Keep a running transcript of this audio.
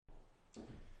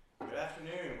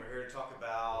to talk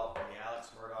about the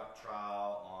Alex Murdaugh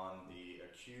trial on the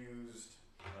accused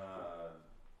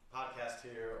podcast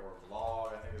here, or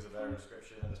vlog, I think is a better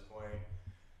description at this point.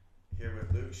 Here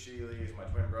with Luke Sheely, who's my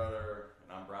twin brother,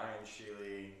 and I'm Brian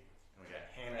Sheely, and we got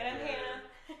Hannah and here.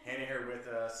 Hannah Here with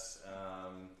us,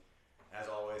 as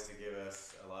always, to give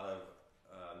us a lot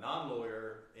of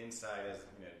non-lawyer insight, as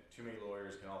you know, too many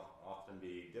lawyers can often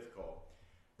be difficult.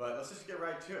 But let's just get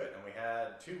right to it. And we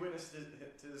had two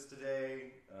witnesses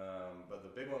today, but the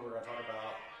big one we're going to talk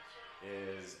about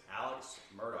is Alex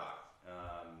Murdaugh.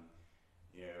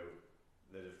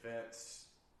 The defense,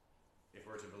 if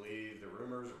we're to believe the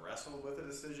rumors, wrestled with the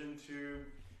decision to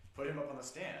put him up on the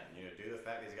stand. Due to the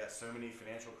fact that he's got so many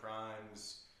financial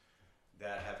crimes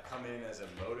that have come in as a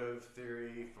motive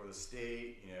theory for the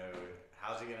state.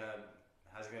 How's he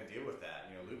gonna deal with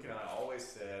that? Luke and I always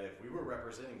said if we were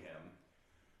representing him,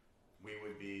 we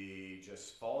would be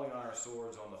just falling on our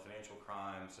swords on the financial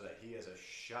crime so that he has a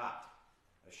shot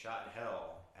in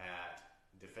hell at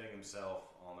defending himself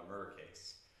on the murder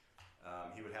case.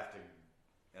 He would have to,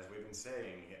 as we've been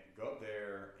saying, go up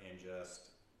there and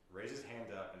just raise his hand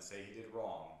up and say he did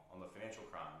wrong on the financial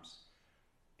crimes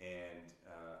and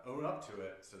own up to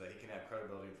it so that he can have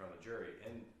credibility in front of the jury.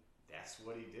 And that's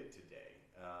what he did today.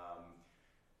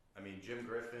 Jim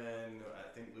Griffin, I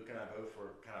think Luke and I both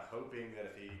were kind of hoping that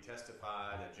if he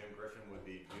testified that Jim Griffin would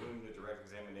be doing the direct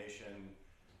examination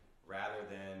rather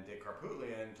than Dick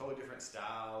Carpootlian. Totally different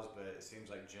styles, but it seems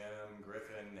like Jim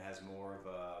Griffin has more of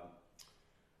a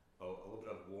little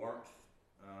bit of warmth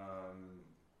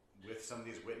with some of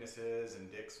these witnesses, and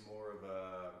Dick's more of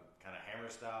a kind of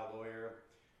hammer-style lawyer.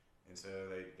 And so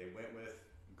they went with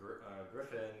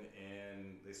Griffin,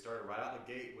 and they started right out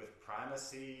the gate with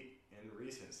primacy and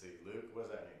recency. Luke, what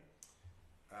does that mean?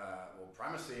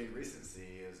 Primacy and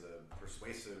recency is a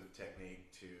persuasive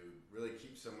technique to really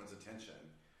keep someone's attention.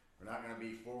 We're not going to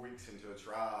be 4 weeks into a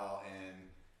trial and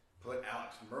put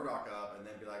Alex Murdaugh up and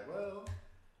then be like, well,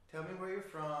 tell me where you're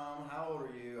from, how old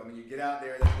are you? You get out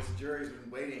there, this jury's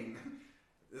been waiting.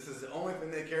 This is the only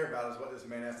thing they care about is what this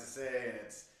man has to say, and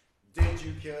it's, did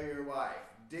you kill your wife?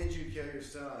 Did you kill your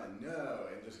son? No.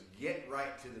 And just get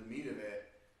right to the meat of it,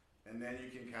 and then you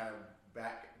can kind of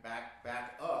back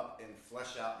up and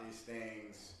flesh out these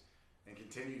things and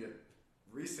continue to.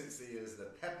 Recency is the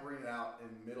peppering it out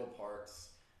in middle parts,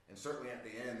 and certainly at the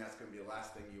end, that's going to be the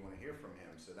last thing you want to hear from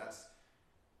him. So that's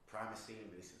primacy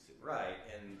and recency. Right,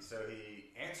 and so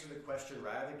he answered the question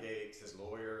right out of the gates. His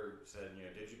lawyer said,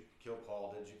 did you kill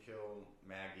Paul? Did you kill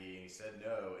Maggie? And he said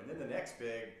no. And then the next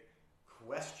big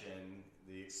question,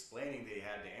 the explaining that he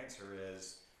had to answer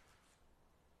is,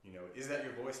 is that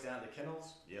your voice down to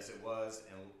Kendall's? Yes, it was.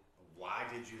 And why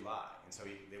did you lie? And so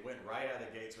they went right out of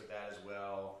the gates with that as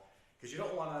well. Because you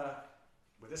don't want to,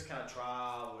 with this kind of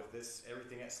trial, with this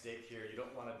everything at stake here, you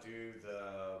don't want to do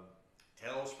the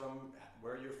tales from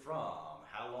where you're from,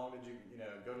 how long did you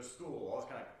go to school, all this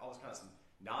kind of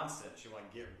nonsense. You want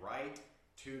to get right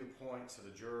to the point so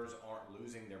the jurors aren't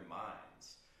losing their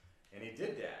minds. And he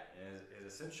did that. And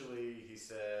essentially he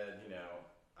said,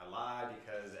 I lied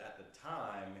because at the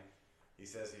time he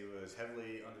says he was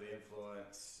heavily under the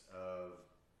influence of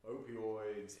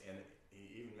opioids, and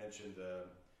he even mentioned the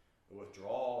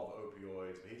withdrawal of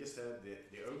opioids, but he just said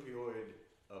that the opioid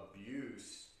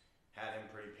abuse had him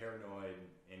pretty paranoid,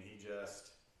 and he just,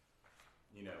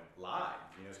 lied.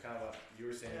 It's kind of what you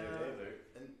were saying the other day, Luke.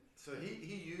 And so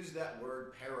he used that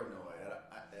word paranoid.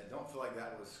 I don't feel like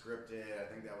that was scripted. I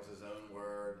think that was his own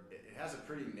word. It has a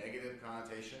pretty negative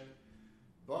connotation,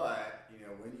 but,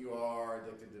 when you are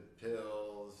addicted to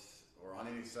pills or on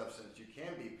any substance, you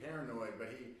can be paranoid, but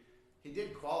he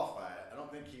did qualify it. I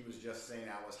don't think he was just saying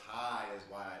I was high is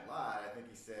why I lied. I think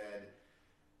he said,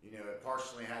 it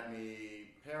partially had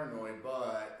me paranoid,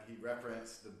 but he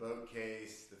referenced the boat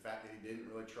case, the fact that he didn't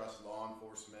really trust law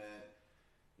enforcement.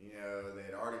 They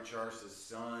had already charged his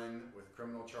son with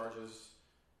criminal charges,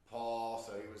 Paul,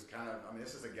 so he was kind of,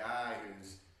 this is a guy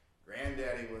whose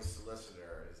granddaddy was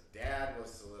solicitor, his dad was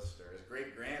solicitor, his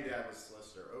great-granddad was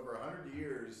solicitor, over 100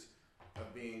 years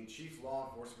of being chief law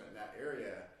enforcement in that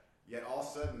area. Yet all of a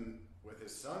sudden, with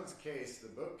his son's case, the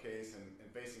boat case,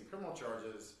 and facing criminal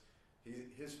charges,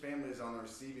 his family is on the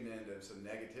receiving end of some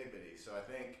negativity. So I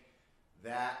think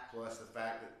that, plus the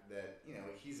fact that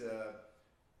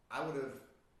I would have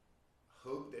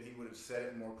hoped that he would have said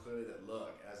it more clearly that,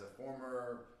 look, as a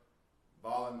former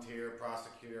volunteer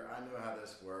prosecutor, I know how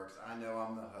this works. I know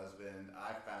I'm the husband.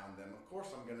 I found them. Of course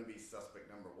I'm going to be suspect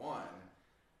number one.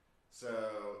 So,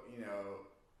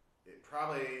 it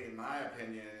probably, in my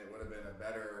opinion, it would have been a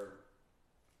better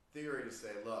theory to say,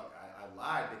 look, I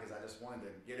lied because I just wanted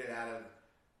to get it out of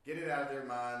get it out of their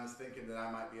minds thinking that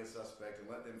I might be a suspect and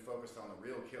let them focus on the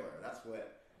real killer. That's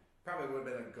what probably would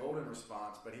have been a golden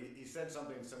response, but he said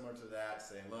something similar to that,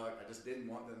 saying, look, I just didn't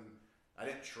want them, I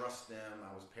didn't trust them,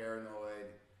 I was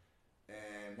paranoid,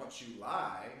 and once you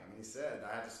lie, I mean, he said,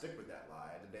 I had to stick with that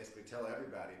lie, I had to basically tell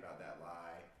everybody about that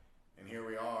lie, and here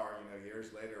we are, you know,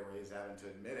 years later where he's having to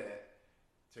admit it,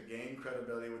 to gain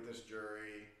credibility with this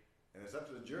jury, and it's up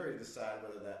to the jury to decide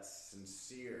whether that's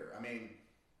sincere. I mean,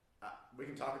 we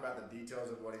can talk about the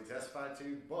details of what he testified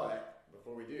to, but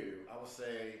before we do, I will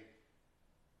say,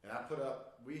 and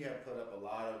we have put up a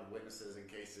lot of witnesses in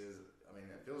cases. I mean,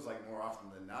 it feels like more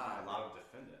often than not. A lot of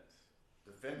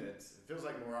defendants. It feels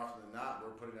like more often than not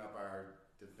we're putting up our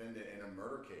defendant in a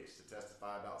murder case to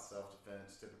testify about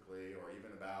self-defense typically, or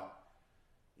even about,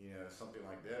 you know, something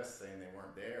like this, saying they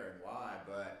weren't there and why.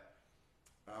 But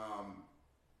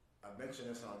I've mentioned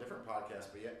this on a different podcast,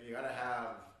 but you got to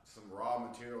have some raw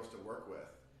materials to work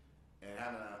with. And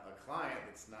having a client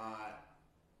that's not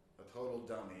a total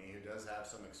dummy, who does have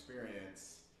some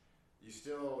experience, you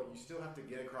still have to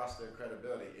get across their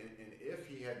credibility. And if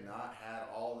he had not had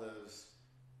all those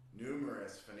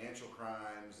numerous financial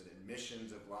crimes and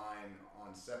admissions of lying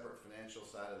on separate financial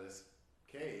side of this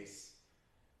case,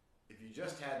 if you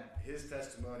just had his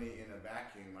testimony in a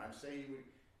vacuum, I'd say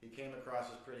he came across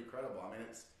as pretty credible. I mean,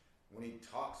 it's when he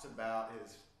talks about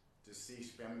his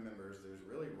deceased family members, there's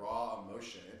really raw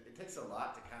emotion. It takes a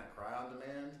lot to kind of cry on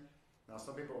demand. Now,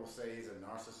 some people will say he's a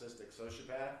narcissistic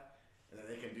sociopath, and that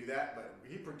they can do that, but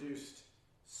he produced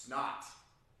snot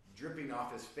dripping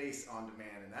off his face on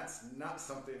demand, and that's not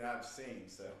something I've seen.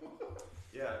 So,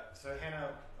 yeah. So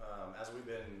Hannah, as we've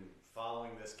been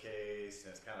following this case,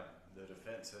 and it's kind of the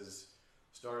defense has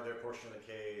started their portion of the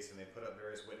case, and they put up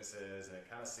various witnesses, and it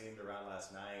kind of seemed around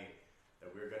last night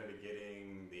that we were going to be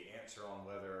getting the answer on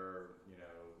whether, you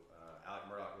know, Alec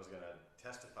Murdaugh was going to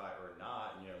testify or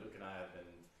not. And, you know, Luke and I have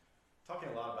been talking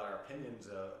a lot about our opinions,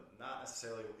 not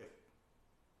necessarily if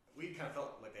we kind of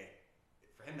felt like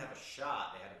for him to have a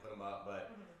shot, they had to put him up.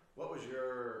 But what was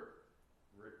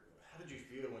how did you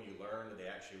feel when you learned that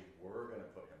they actually were going to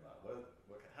put him up?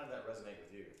 How did that resonate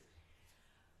with you?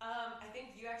 I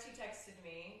think you actually texted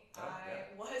me. Oh, yeah.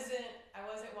 I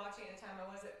wasn't watching at the time. I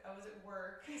was at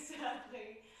work,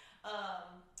 sadly.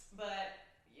 But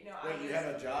you know, you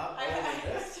had a job I other had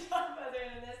than a this? job other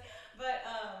than this. But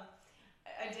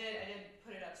I did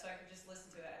put it up so I could just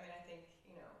listen to it. I mean, I think,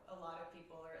 you know, a lot of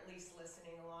people are at least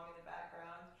listening along in the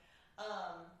background.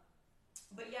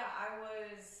 But yeah,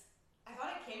 I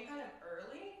thought it came kind of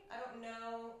early. I don't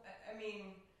know. I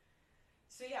mean,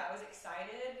 so yeah, I was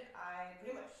excited. I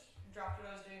pretty much dropped what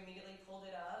I was doing, immediately pulled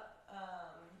it up,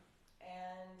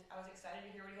 and I was excited to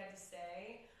hear what he had to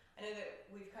say. I know that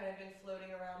we've kind of been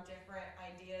floating around different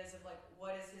ideas of like,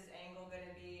 what is his angle going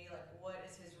to be? Like, what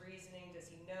is his reasoning? Does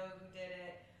he know who did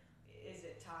it? Is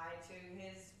it tied to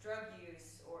his drug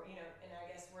use? Or, you know, and I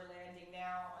guess we're landing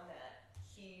now on that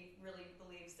he really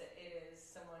believes that it is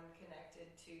someone connected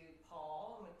to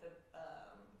Paul with the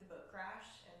boat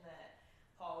crash, and that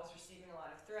Paul was receiving a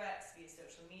lot of threats via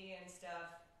social media and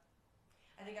stuff.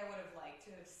 I think I would have liked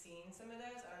to have seen some of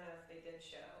those. I don't know if they did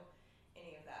show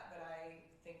any of that, but I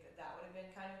think that would have been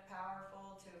kind of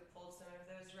powerful to have pulled some of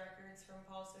those records from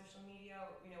Paul's social media,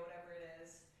 you know, whatever it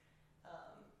is,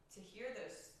 to hear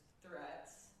those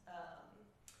threats.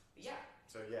 But yeah.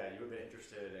 So yeah, you would have been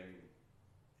interested in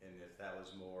if that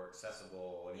was more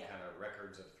accessible, any kind of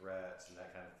records of threats and that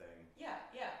kind of thing. Yeah.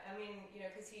 I mean, you know,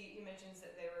 because he mentions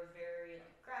that they were very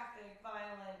graphic,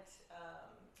 violent,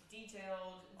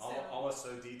 detailed. Almost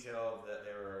so detailed that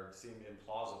they seemed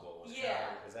implausible.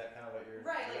 Is that kind of what you're...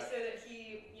 Right, like so that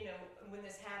he, you know, when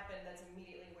this happened, that's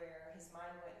immediately where his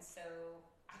mind went. And so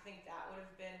I think that would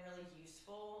have been really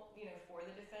useful, you know, for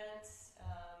the defense,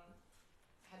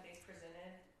 had they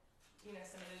presented, you know,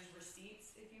 some of those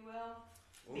receipts, if you will.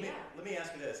 Let me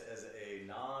ask you this, as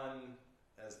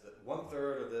the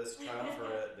 1/3 of this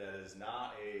triumvirate that is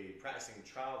not a practicing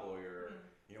trial lawyer,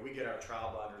 you know, we get our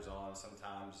trial blinders on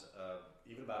sometimes,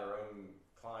 even about our own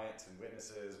clients and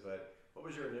witnesses, but what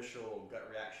was your initial gut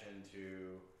reaction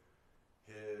to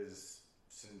his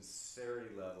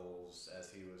sincerity levels as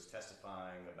he was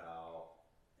testifying about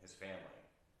his family?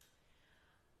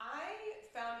 I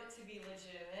found it to be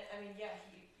legitimate. I mean, yeah,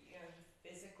 he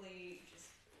physically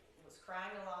just was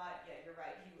crying a lot. Yeah, you're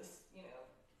right. He was, you know,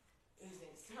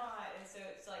 oozing snot, and so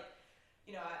it's like,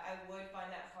 you know, I would find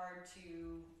that hard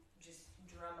to just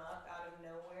drum up out of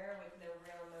nowhere with no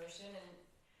real emotion. And,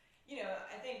 you know,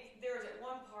 I think there was at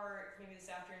one part, maybe this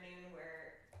afternoon,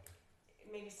 where it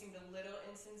maybe seemed a little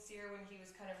insincere when he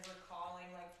was kind of recalling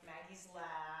like Maggie's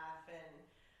laugh and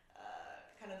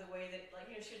kind of the way that, like,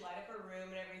 she'd light up her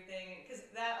room and everything, because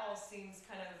that all seems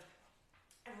kind of,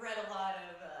 I've read a lot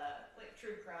of like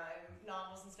true crime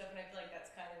novels and stuff, and I feel like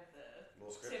that's kind of the A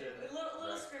little scripted. a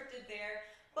little Right. scripted there.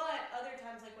 But other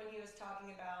times, like when he was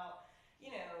talking about,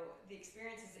 the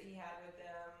experiences that he had with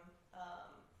them,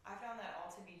 I found that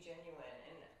all to be genuine,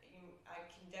 and I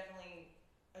can definitely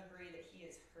agree that he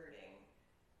is hurting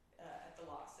at the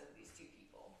loss of these two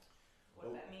people.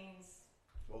 What that means.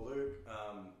 Well, Luke,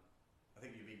 I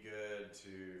think you'd be good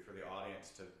for the audience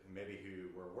to maybe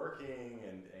who were working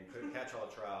and couldn't catch all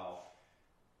the trial.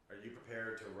 Are you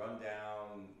prepared to run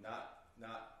down,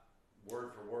 not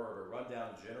word for word, or run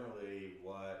down generally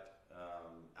what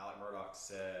Alec Murdaugh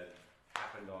said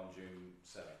happened on June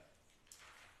 7th?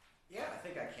 Yeah, I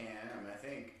think I can. I mean, I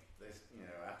think they,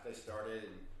 after they started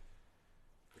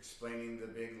explaining the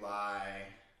big lie,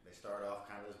 they start off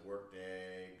kind of this work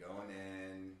day, going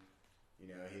in.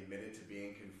 He admitted to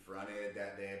being confronted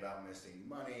that day about missing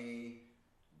money,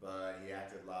 but he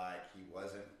acted like he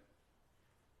wasn't.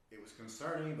 It was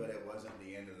concerning, but it wasn't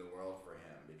the end of the world for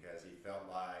him because he felt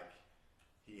like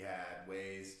he had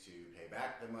ways to pay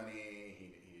back the money.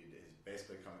 He is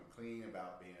basically coming clean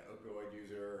about being an opioid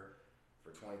user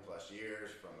for 20 plus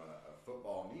years from a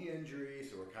football knee injury.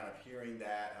 So we're kind of hearing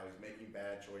that, how he's making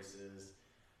bad choices.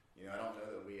 I don't know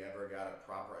that we ever got a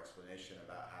proper explanation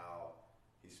about how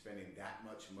he's spending that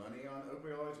much money on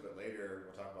opioids, but later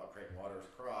we'll talk about Creighton Waters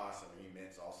Cross. I mean, he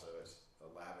meant also it's a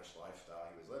lavish lifestyle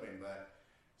he was living, but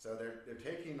so they're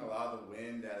taking a lot of the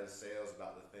wind out of his sails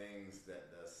about the things that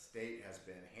the state has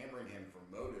been hammering him for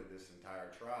motive this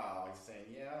entire trial. He's saying,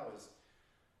 yeah, I was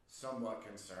somewhat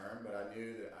concerned, but I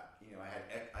knew that I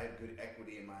had good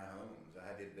equity in my homes. I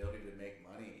had the ability to make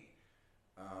money.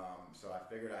 So I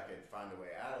figured I could find a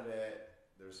way out of it.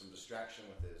 There was some distraction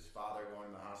with his father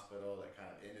going to the hospital that kind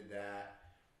of ended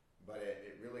that. But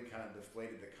it really kind of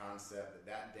deflated the concept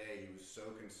that day he was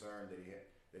so concerned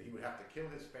that he would have to kill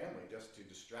his family just to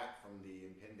distract from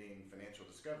the impending financial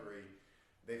discovery.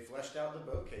 They fleshed out the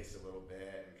boat case a little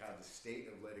bit and kind of the state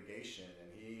of litigation.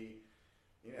 And he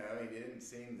didn't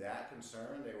seem that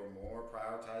concerned. They were more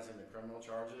prioritizing the criminal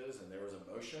charges, and there was a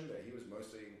motion that he was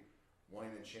mostly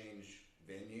wanting to change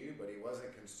venue, but he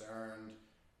wasn't concerned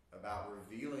about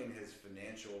revealing his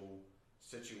financial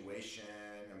situation.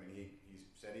 I mean, he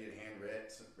said he had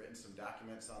written some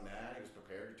documents on that. He was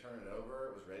prepared to turn it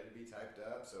over. It was ready to be typed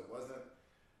up. So it wasn't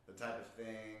the type of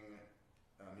thing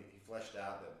he fleshed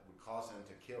out that would cause him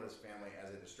to kill his family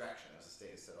as a distraction, as the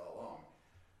state has said all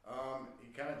along.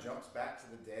 He kind of jumps back to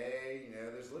the day.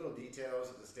 There's little details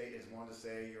that the state has wanted to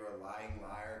say you're a lying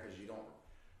liar because you don't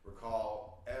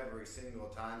recall every single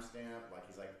timestamp. Like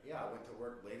he's like, yeah, I went to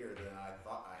work later than I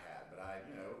thought I had, but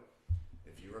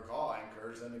if you recall, I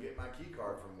encouraged them to get my key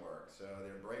card from work. So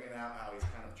they're bringing out how he's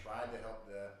kind of tried to help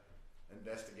the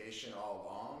investigation all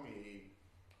along. He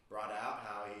brought out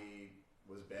how he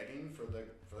was begging for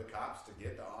the cops to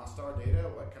get the OnStar data.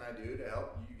 What can I do to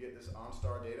help you get this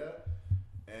OnStar data?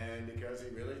 And because he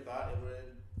really thought it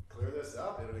would clear this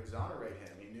up, it would exonerate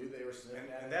him. He knew they were sniffing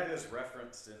at him. And that is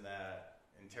referenced in that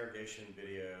interrogation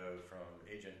video from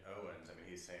Agent Owens. I mean,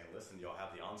 he's saying, listen, y'all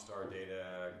have the OnStar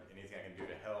data, anything I can do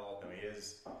to help. I mean, he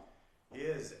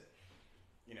is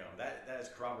that is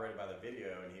corroborated by the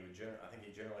video, and I think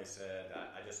he generally said,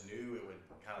 I just knew it would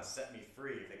kind of set me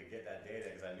free if they could get that data,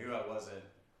 because I knew I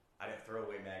didn't throw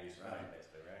away Maggie's money,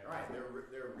 basically, right? Right,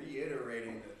 they're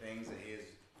reiterating the things that he has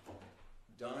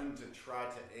done to try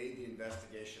to aid the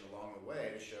investigation along the way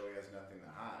to show he has nothing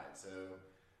to hide. So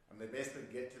they basically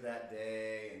get to that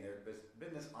day, and there's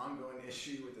been this ongoing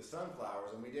issue with the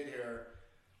sunflowers, and we did hear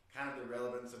kind of the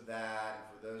relevance of that. And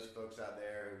for those folks out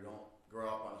there who don't grow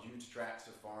up on huge tracts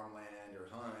of farmland or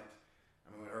hunt,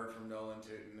 we heard from Nolan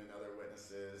Tootin and other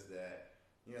witnesses that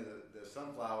the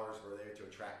sunflowers were there to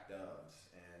attract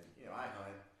doves, and I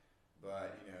hunt,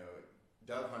 but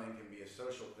dove hunting can be a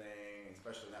social thing,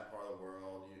 especially in that part of the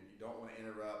world. You don't want to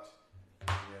interrupt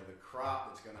the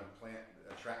crop that's going to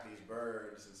attract these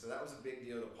birds. And so that was a big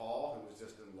deal to Paul, who was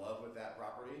just in love with that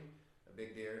property, a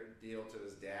big deal to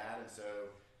his dad. And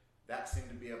so that seemed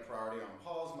to be a priority on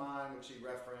Paul's mind, which he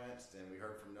referenced. And we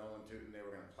heard from Nolan Tootin they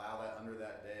were going to plow that under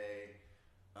that day.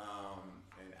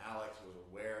 And Alex was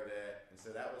aware of it. And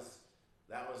so that was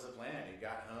the plan. He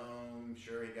got home.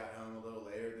 Sure, he got home a little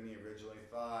later than he originally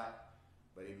thought,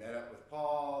 but he met up with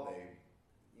Paul.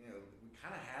 We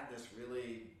kind of had this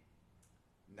really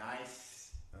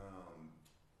nice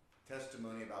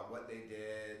testimony about what they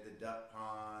did, the duck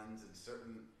ponds and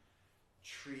certain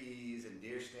trees and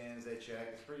deer stands they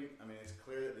checked. It's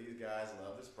clear that these guys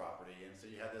love this property. And so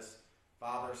you had this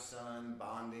father-son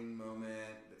bonding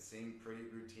moment that seemed pretty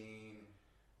routine.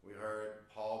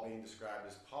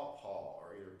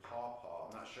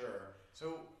 sure.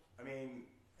 So, I mean,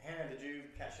 Hannah, did you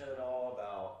catch that at all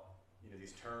about,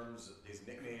 these terms, these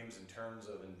nicknames and terms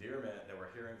of endearment that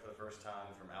we're hearing for the first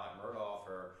time from Alec Murdaugh?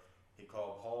 He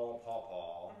called Paul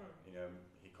Paul. Mm-hmm.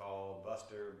 He called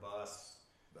Buster Bust.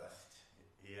 Bust.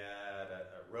 He had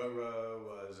a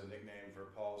Roro was a nickname for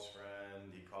Paul's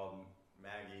friend. He called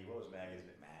Maggie. What was Maggie's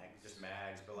name? Mags. Just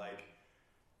Mags. But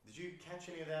did you catch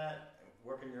any of that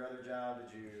working your other job?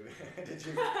 Did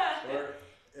you? Or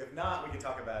if not, we can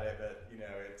talk about it. But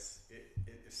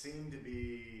it seemed to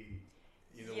be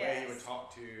the way he would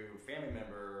talk to a family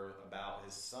member about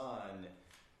his son,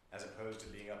 as opposed to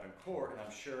being up in court. And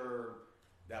I'm sure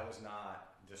that was not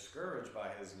discouraged by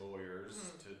his lawyers.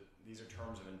 These are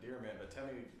terms of endearment. But tell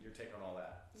me your take on all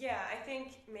that. Yeah, I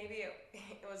think maybe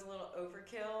it was a little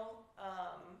overkill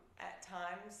at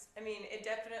times. I mean, it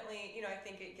definitely, I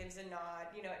think it gives a nod.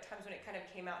 At times when it kind of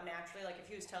came out naturally, like if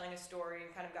he was telling a story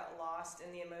and kind of got lost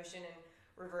in the emotion and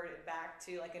reverted back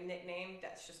to like a nickname,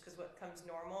 that's just because what comes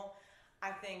normal. I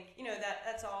think,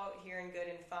 that's all here and good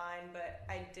and fine, but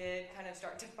I did kind of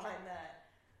start to find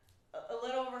that a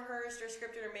little rehearsed or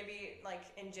scripted or maybe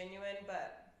like ingenuine,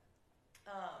 but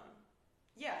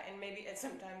and maybe it's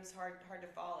sometimes hard to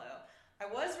follow. I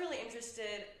was really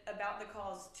interested about the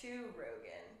calls to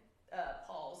Rogan,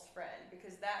 Paul's friend,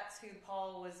 because that's who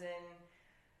Paul was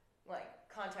in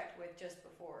contact with just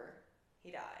before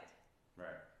he died.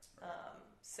 Right.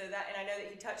 So that, and I know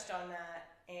that he touched on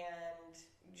that, and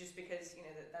just because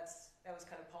that was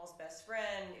kind of Paul's best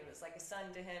friend, it was like a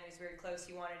son to him. He's very close.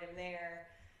 He wanted him there.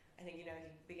 I think he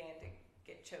began to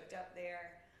get choked up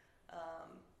there.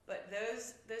 But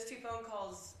those two phone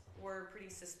calls were pretty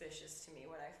suspicious to me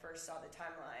when I first saw the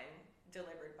timeline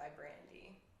delivered by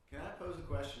Brandy. Can I pose a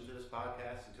question to this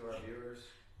podcast and to our viewers?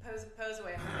 Pose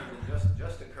away. It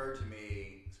just occurred to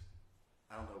me,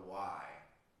 I don't know why,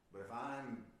 but if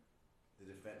I'm the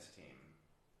defense team,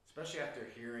 especially after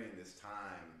hearing this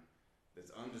time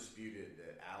that's undisputed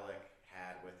that Alec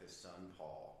had with his son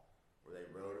Paul, where they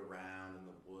rode around in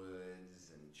the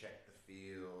woods and checked the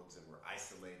fields and were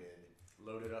isolated,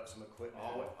 loaded up some equipment.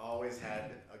 Always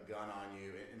had a gun on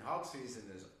you. And hog season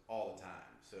is all the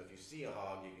time. So if you see a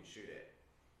hog, you can shoot it.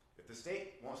 If the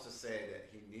state wants to say that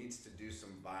he needs to do some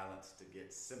violence to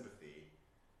get sympathy,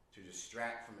 to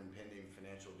distract from impending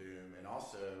financial doom, and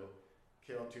also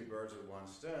kill two birds with one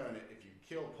stone, if you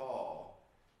kill Paul,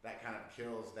 that kind of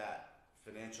kills that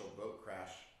financial boat crash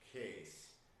case.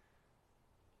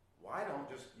 Why don't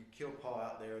you kill Paul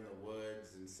out there in the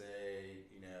woods and say,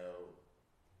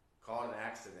 call it an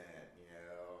accident,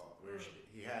 where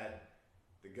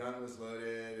the gun was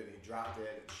loaded and he dropped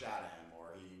it and shot him, or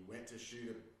I went to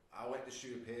shoot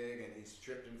a pig and he's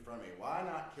tripped in front of me. Why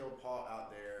not kill Paul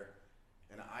out there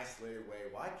in an isolated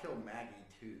way? Why kill Maggie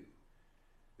too?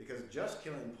 Because just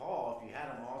killing Paul, if you had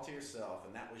him all to yourself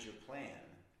and that was your plan,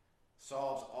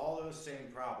 solves all those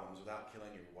same problems without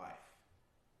killing your wife.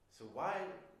 So why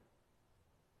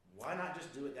not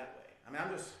just do it that way?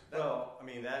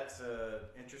 That's an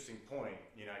interesting point.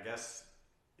 I guess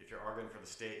if you're arguing for the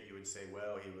state, you would say,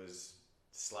 well, he was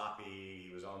sloppy,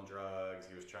 he was on drugs,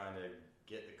 he was trying to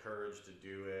get the courage to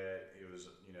do it. It was,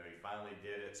 he finally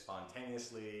did it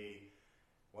spontaneously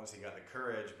once he got the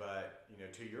courage. But,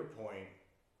 to your point,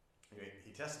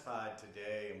 he testified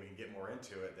today, and we can get more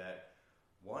into it, that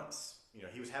once,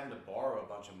 he was having to borrow a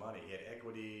bunch of money. He had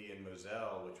equity in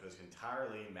Moselle, which was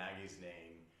entirely in Maggie's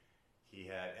name. He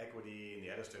had equity in the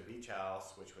Edisto Beach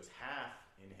House, which was half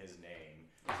in his name.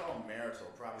 It's all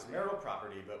marital property. It's marital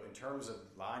property, but in terms of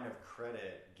line of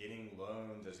credit, getting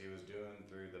loans as he was doing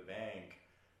through the bank,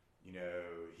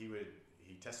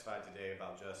 he testified today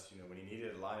about just, when he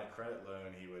needed a line of credit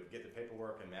loan, he would get the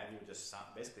paperwork and Maggie would just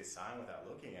basically sign without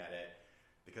looking at it,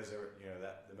 because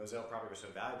that the Moselle property was so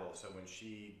valuable. So when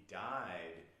she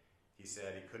died, he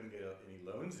said he couldn't get any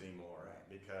loans anymore,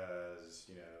 because,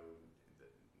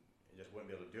 he just wouldn't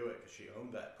be able to do it because she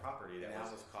owned that property.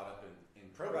 That was caught up in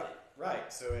probate.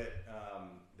 Right. So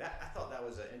I thought that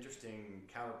was an interesting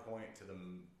counterpoint to the,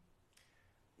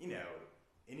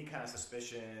 any kind of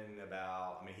suspicion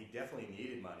about. He definitely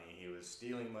needed money. He was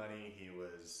stealing money. He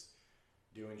was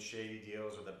doing shady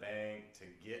deals with a bank to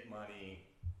get money.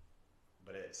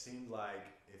 But it seemed like,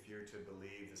 if you're to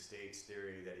believe the state's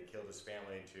theory that he killed his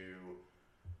family to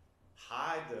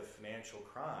hide the financial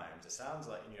crimes, it sounds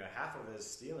like, half of his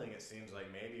stealing, it seems like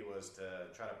maybe was to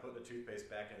try to put the toothpaste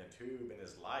back in the tube in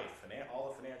his life, and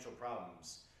all the financial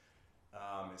problems.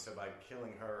 And so by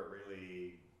killing her, it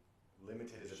really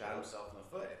limited his shot himself in the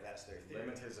foot, if that's their theory.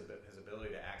 Limited his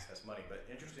ability to access money. But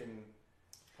interesting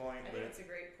point. I think it's a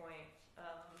great point.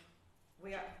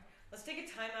 let's take a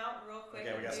timeout real quick.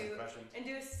 Okay, we got some questions. And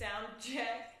do a sound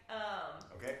check.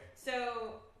 Okay.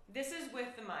 So this is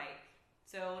with the mic.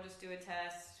 So we'll just do a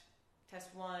test.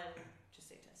 Test 1. Just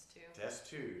say test 2. Test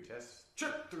 2. Test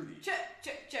check 3.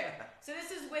 Check. So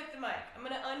this is with the mic. I'm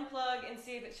gonna unplug and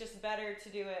see if it's just better to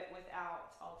do it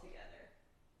without altogether.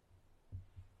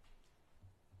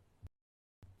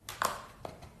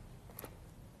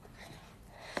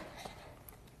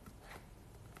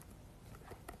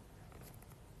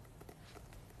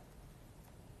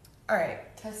 All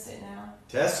right, test it now.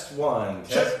 Test 1.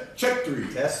 Check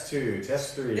 3. Test 2.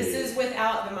 Test 3. This is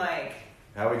without the mic.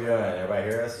 How we doing? Everybody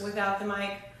hear us? Without the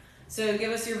mic. So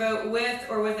give us your vote with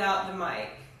or without the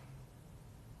mic.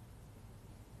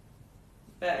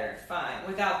 Better, fine.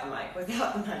 Without the mic.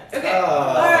 Without the mic. Okay.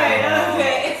 All right.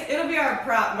 Okay. It'll be our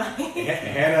prop mic.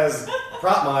 Hannah's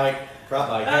prop mic.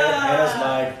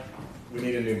 Hannah's mic. We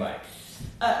need a new mic.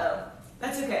 Uh-oh.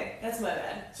 That's okay. That's my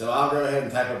bad. So I'll go ahead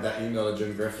and type up that email to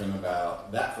Jim Griffin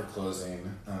about that for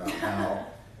closing. How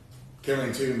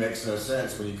killing 2 makes no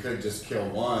sense when you could just kill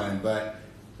 1. But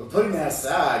putting that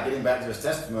aside, getting back to his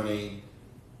testimony,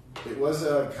 it was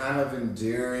a kind of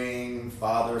endearing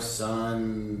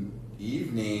father-son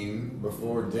evening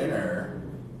before dinner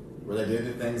where they did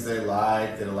the things they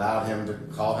liked that allowed him to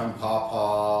call him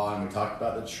Pawpaw, and we talked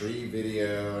about the tree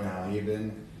video and how he'd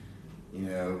been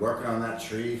working on that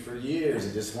tree for years.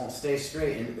 It just won't stay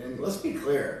straight. And let's be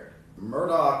clear,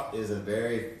 Murdaugh is a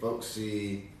very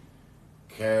folksy,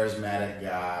 charismatic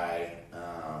guy.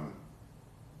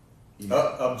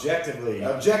 Objectively.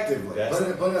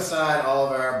 Putting aside all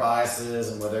of our biases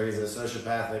and whether he's a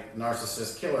sociopathic,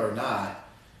 narcissist killer or not,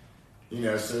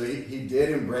 so he did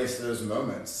embrace those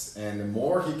moments. And the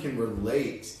more he can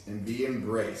relate and be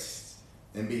embraced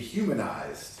and be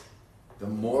humanized, the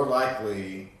more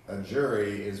likely a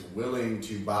jury is willing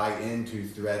to buy into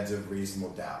threads of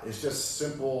reasonable doubt. It's just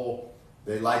simple.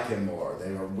 They like him more. They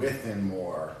are with him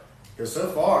more. Because so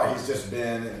far, he's just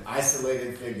been an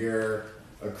isolated figure,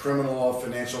 a criminal of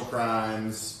financial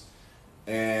crimes,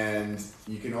 and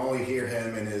you can only hear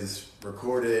him in his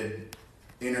recorded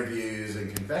interviews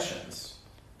and confessions.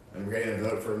 And we're going to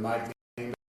vote for Mike. To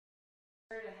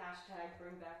hashtag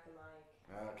bring back the mic.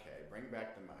 Okay, bring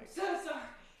back the mic. So sorry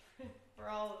for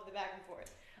all of the back and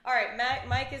forth. All right,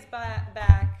 Mike is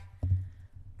back,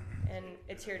 and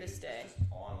it's here to stay. It's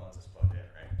just on once it's plugged in,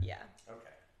 right? Yeah.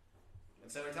 Okay.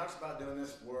 And so he talks about doing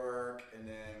this work, and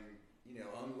then,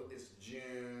 it's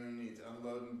June, he's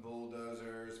unloading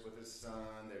bulldozers with his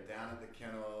son, they're down at the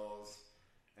kennels,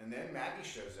 and then Maggie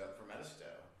shows up from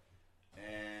Murdaugh.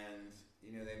 And,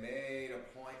 they made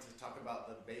a point to talk about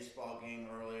the baseball game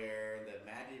earlier, that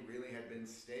Maggie really had been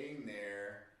staying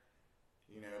there,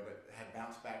 but had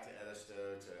bounced back to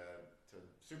Murdaugh to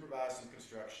supervise some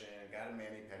construction, got a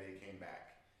mani-pedi, came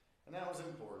back. And that was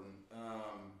important.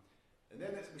 And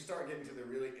then we start getting to the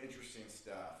really interesting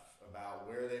stuff about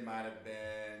where they might have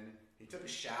been. He took a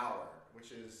shower,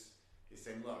 which is, he's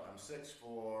saying, look, I'm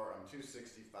 6'4", I'm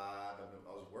 265,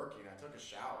 I was working, I took a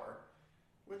shower,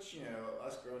 which,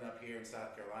 us growing up here in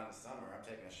South Carolina in summer, I'm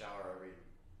taking a shower every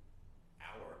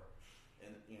hour.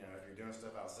 And, if you're doing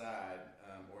stuff outside,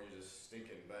 or you're just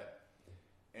stinking.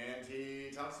 And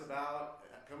he talks about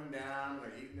coming down,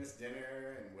 they're eating this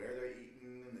dinner, and where they're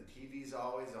eating, and the TV's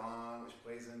always on, which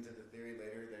plays into the theory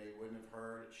later that he wouldn't have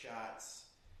heard shots.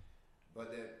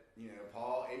 But that,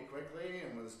 Paul ate quickly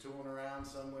and was tooling around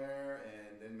somewhere,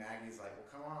 and then Maggie's like, well,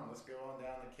 come on, let's go on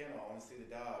down the kennel, I want to see the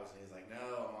dogs. And he's like,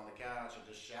 no, I'm on the couch, I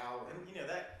just showered.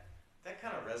 And, that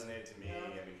kind of resonated to me.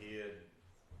 Yeah. I mean, he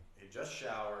just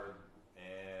showered,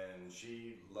 and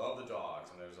she loved the dogs,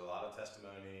 and there's a lot of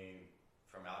testimony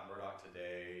from out in Murdaugh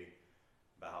today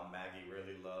about how Maggie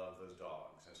really loved those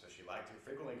dogs. And so she liked to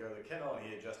frequently go to the kennel, and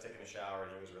he had just taken a shower,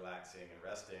 and he was relaxing and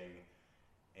resting.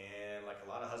 And like a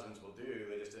lot of husbands will do,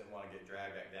 they just didn't want to get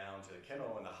dragged back down to the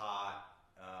kennel in the hot.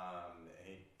 And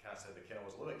he kind of said the kennel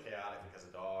was a little bit chaotic because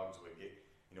the dogs would get,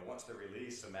 once they're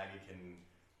released, so Maggie can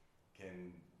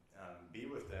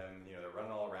be with them. They're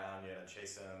running all around, you gotta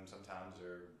chase them. Sometimes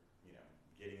they're,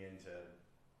 getting into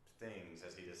things,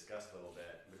 as he discussed a little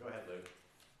bit. But go ahead, Luke.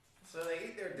 So they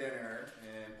eat their dinner,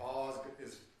 and Paul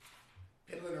is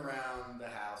piddling around the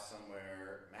house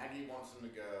somewhere. Maggie wants him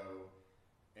to go,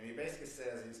 and he basically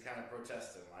says he's kind of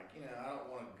protesting, like, I don't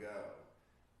want to go.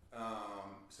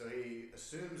 So he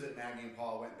assumes that Maggie and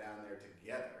Paul went down there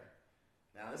together.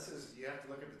 Now you have to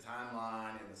look at the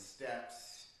timeline and the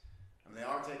steps. I mean, they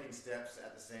are taking steps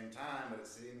at the same time, but it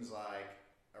seems like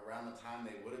around the time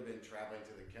they would have been traveling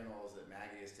to the kennels that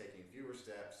Maggie is taking fewer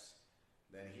steps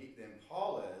than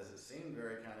Paul is. It seemed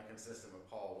very kind of consistent with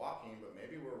Paul walking, but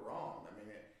maybe we're wrong. I mean,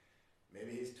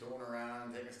 Maybe he's tooling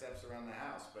around, taking steps around the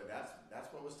house, but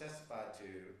that's what was testified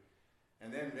to.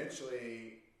 And then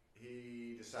eventually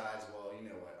he decides, well, you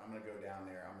know what? I'm going to go down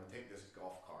there. I'm going to take this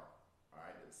golf cart. All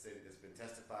right, that's been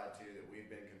testified to that we've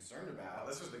been concerned about. Now,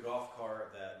 this was the golf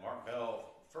cart that Mark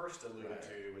Bell first alluded Right.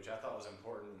 to, which I thought was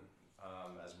important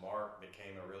as Mark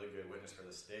became a really good witness for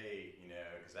the state,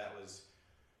 because that was,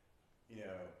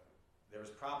 there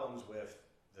was problems with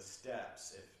the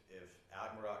steps. If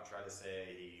Alec Murdaugh tried to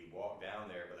say he walked down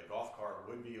there, but the golf cart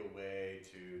would be a way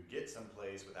to get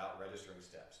someplace without registering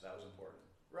steps. That was important.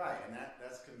 Right, and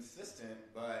that's consistent,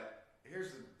 but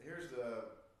here's the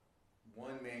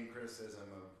one main criticism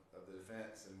of the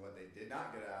defense and what they did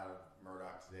not get out of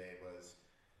Murdaugh today was,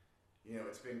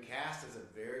 it's been cast as a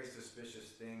very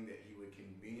suspicious thing that he would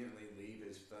conveniently leave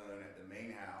his phone at the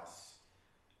main house,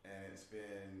 and it's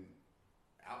been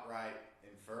outright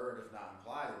inferred, if not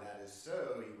implied, that is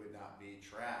so he would not be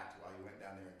tracked while he went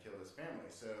down there and killed his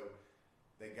family. So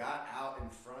they got out in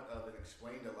front of and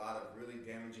explained a lot of really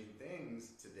damaging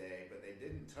things today, but they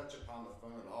didn't touch upon the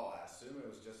phone at all. I assume it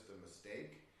was just a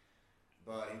mistake,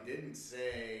 but he didn't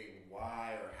say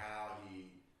why or how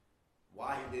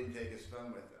why he didn't take his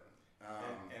phone with him.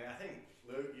 And I think,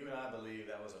 Luke, you and I believe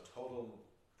that was a total,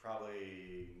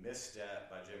 probably, misstep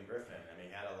by Jim Griffin. I mean,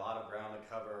 he had a lot of ground to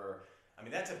cover. I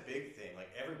mean, that's a big thing. Like,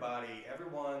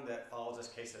 everyone that follows this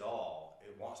case at all,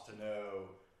 it wants to know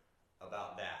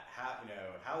about that.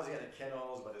 How is he at the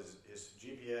kennels, but his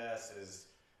GPS is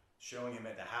showing him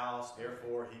at the house.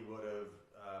 Therefore, he would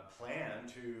have planned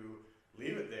to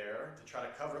leave it there to try to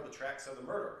cover up the tracks of the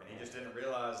murder. And he just didn't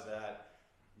realize that,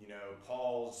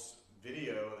 Paul's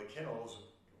video of the kennels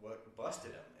what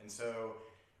busted him. And so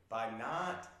by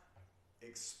not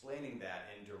explaining that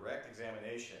in direct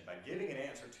examination, by giving an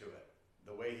answer to it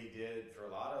the way he did for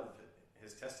a lot of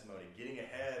his testimony, getting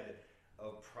ahead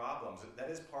of problems, that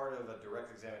is part of a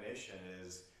direct examination,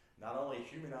 is not only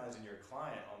humanizing your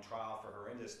client on trial for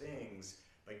horrendous things,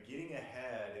 but getting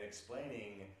ahead and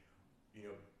explaining,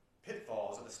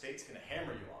 pitfalls that the state's going to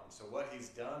hammer you on. So what he's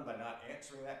done by not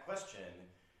answering that question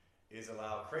is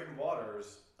allow Creighton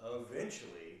Waters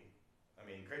eventually,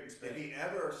 Creighton Smith, if he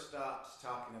ever stops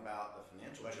talking about the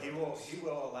financial but charges, he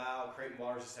will allow Creighton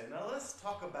Waters to say, now let's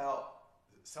talk about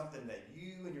something that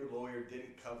you and your lawyer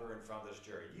didn't cover in front of this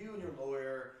jury. You and your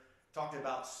lawyer talked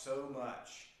about so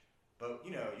much, but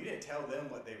you didn't tell them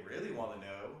what they really want to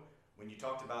know. When you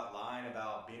talked about lying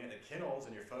about being at the kennels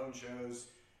and your phone shows,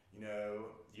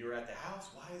 you were at the house.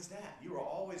 Why is that? You were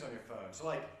always on your phone. So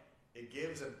it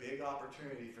gives a big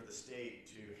opportunity for the state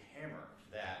to hammer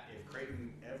that if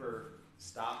Creighton ever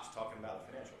stops talking about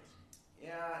the financials.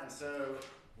 Yeah, and so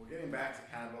we're getting back to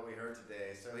kind of what we heard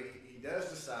today. So he does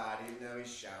decide, even though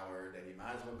he's showered, that he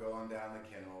might as well go on down the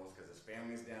kennels because his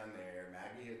family's down there.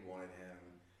 Maggie had wanted him.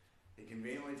 He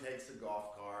conveniently takes the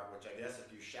golf cart, which I guess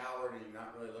if you showered and you're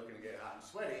not really looking to get hot and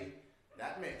sweaty,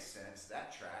 that makes sense.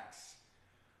 That tracks.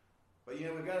 But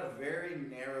we've got a very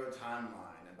narrow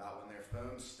timeline about when their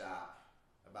phones stop,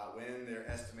 about when their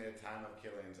estimated time of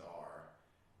killings are.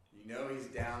 He's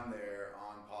down there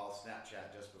on Paul's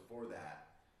Snapchat just before that.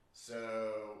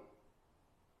 So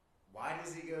why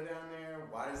does he go down there?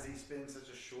 Why does he spend such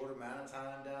a short amount of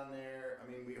time down there?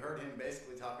 We heard him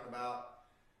basically talking about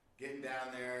getting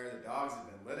down there. The dogs have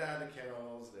been let out of the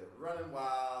kennels. They're running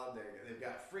wild. They've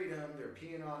got freedom. They're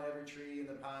peeing on every tree in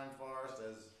the pine forest,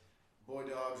 as boy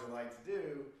dogs are like to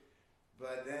do.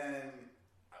 But then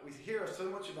we hear so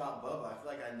much about Bubba. I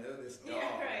feel like I know this dog.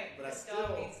 Yeah, right. But This I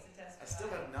dog needs to testify. still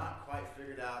have not quite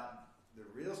figured out the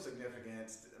real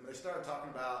significance. They started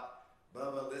talking about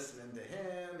Bubba listening to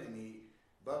him, and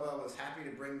Bubba was happy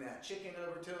to bring that chicken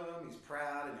over to him. He's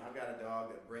proud, and I've got a dog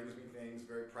that brings me things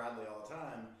very proudly all the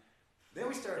time. Then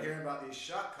we started hearing about these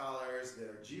shot collars that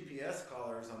are GPS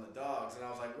collars on the dogs, and I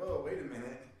was like, whoa, wait a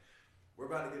minute. We're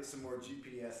about to get some more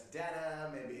GPS data.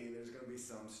 Maybe there's going to be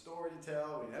some story to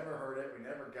tell. We never heard it. We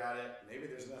never got it. Maybe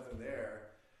there's nothing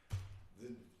there.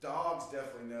 The dogs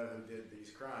definitely know who did these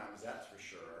crimes, that's for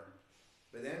sure.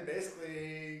 But then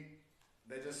basically,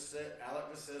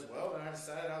 Alec just says, well, then I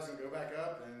decided I was going to go back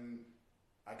up, and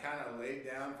I kind of laid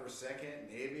down for a second.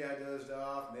 Maybe I dozed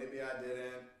off. Maybe I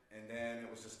didn't. And then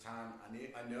it was just time.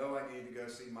 I know I need to go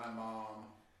see my mom,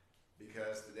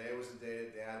 because today was the day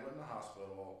that Dad went in the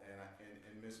hospital, and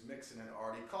Miss Mixon had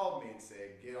already called me and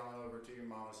said, get on over to your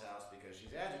mom's house because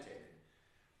she's agitated.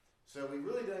 So we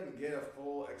really didn't get a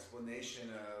full explanation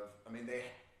of,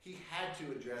 he had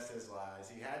to address his lies.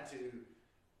 He had to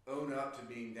own up to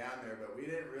being down there, but we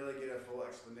didn't really get a full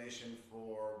explanation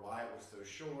for why it was so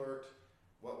short,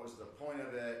 what was the point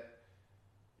of it.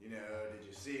 did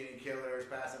you see any killers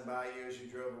passing by you as you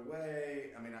drove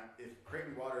away? I mean, if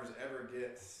Creighton Waters ever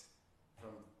gets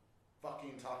from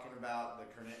fucking talking about the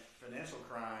financial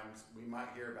crimes, we might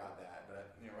hear about that.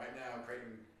 But, right now,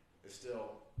 Creighton is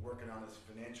still working on his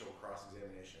financial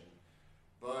cross-examination.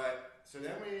 But, so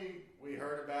then we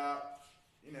heard about,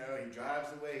 he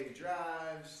drives the way he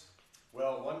drives.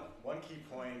 Well, one key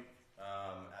point,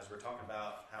 as we're talking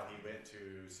about how he went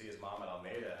to see his mom at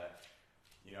Almeida,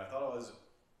 I thought it was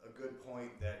a good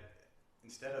point that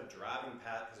instead of driving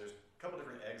past, because there's a couple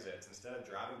different exits, instead of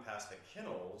driving past the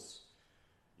kennels,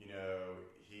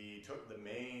 he took the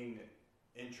main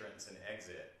entrance and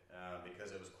exit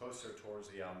because it was closer towards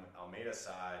the Almeida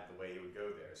side, the way he would go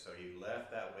there. So he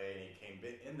left that way and he came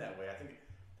in that way.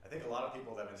 I think a lot of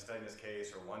people that have been studying this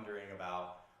case are wondering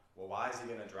about, well, why is he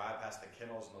going to drive past the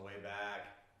kennels on the way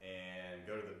back and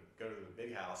go to the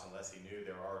big house unless he knew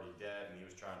they were already dead and he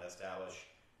was trying to establish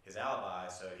his alibi?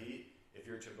 So if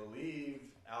you're to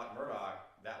believe Alec Murdaugh,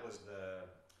 that was the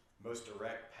most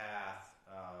direct path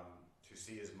to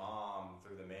see his mom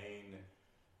through the main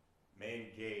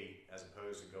gate as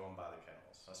opposed to going by the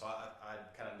kennels. So I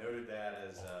kind of noted that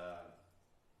as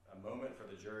a moment for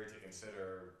the jury to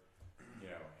consider,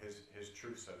 his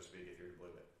truth, so to speak, if you're to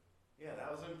believe it. Yeah,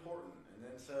 that was important. And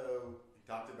then so he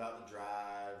talked about the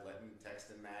drive,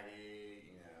 texting Maggie,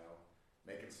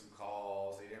 making some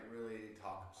calls. He didn't really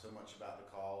talk so much about the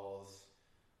calls,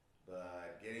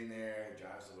 but getting there, he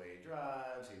drives the way he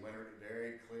drives. He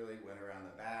very clearly went around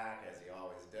the back, as he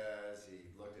always does. He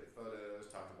looked at photos,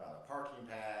 talked about a parking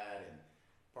pad and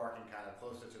parking kind of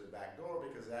closer to the back door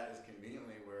because that is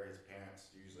conveniently where his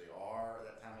parents usually are at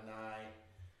that time of night.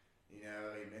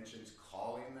 He mentions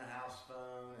calling the house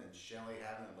phone and Shelley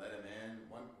having to let him in.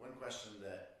 One question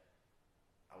that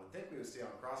I would think we would see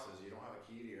on crosses, you don't have a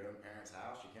key to your own parents'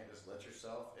 house. You can't just let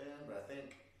yourself in. But I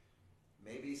think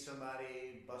maybe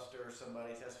Buster or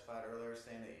somebody testified earlier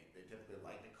saying they typically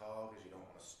like to call because you don't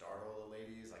want to startle the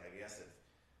ladies. Like, I guess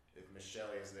if Miss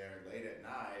Shelley is there late at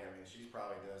night, I mean, she's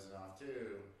probably dozing off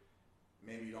too.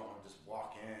 Maybe you don't want to just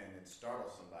walk in and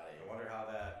startle somebody. I wonder how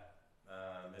that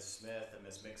Miss Smith and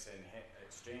Miss Mixon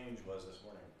exchange was this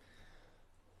morning.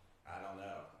 I don't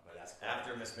know, but that's cool.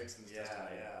 After Miss Mixon's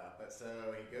testimony. Yeah. But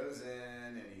so he goes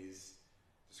in and he's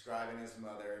describing his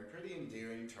mother in pretty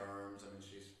endearing terms. I mean,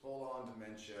 she's full on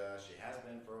dementia. She has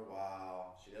been for a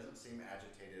while. She doesn't seem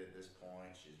agitated at this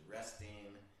point. She's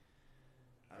resting.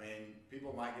 I mean,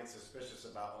 people might get suspicious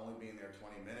about only being there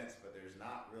 20 minutes, but there's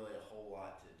not really a whole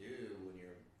lot to do when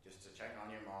you're just to check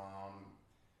on your mom.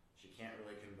 She can't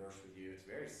really converse with you. It's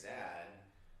very sad.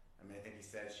 I mean, I think he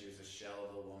said she was a shell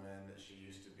of the woman that she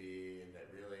used to be, and that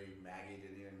really Maggie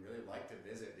didn't even really like to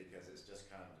visit because it's just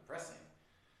kind of depressing.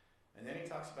 And then he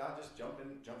talks about just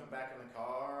jumping back in the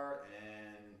car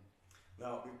and.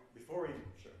 No, before we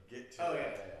get to Oh,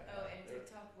 and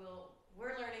TikTok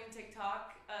we're learning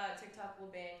TikTok. TikTok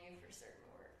will ban you for certain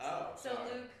words. Oh, so sorry.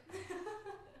 Luke.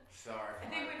 Sorry. I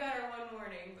think we got our one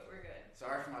warning, but we're good.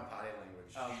 Sorry for my potty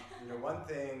language. One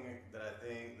thing that I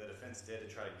think the defense did to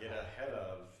try to get ahead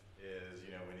of is,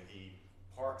 when he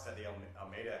parks at the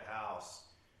Almeida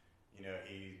house,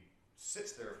 he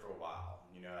sits there for a while.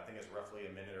 I think it's roughly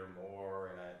a minute or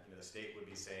more, and the state would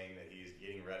be saying that he's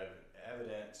getting rid of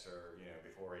evidence or,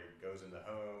 before he goes in the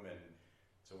home. And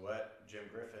so what Jim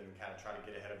Griffin kind of tried to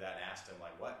get ahead of that and asked him,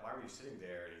 like, why were you sitting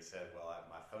there? And he said, well,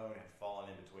 my phone had fallen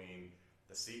in between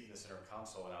the seat and the center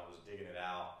console, and I was digging it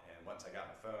out. And once I got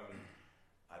my phone,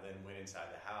 I then went inside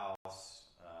the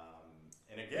house.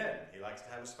 And again, he likes to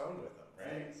have his phone with him,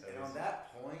 right? And on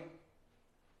that point,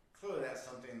 clearly that's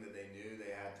something that they knew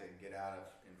they had to get out of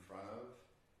in front of.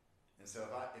 And so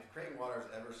if Creighton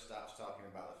Waters ever stops talking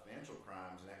about the financial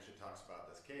crimes and actually talks about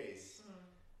this case,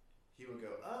 he would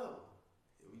go, oh,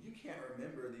 you can't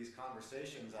remember these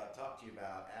conversations I've talked to you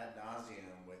about ad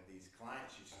nauseum with these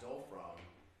clients you stole from.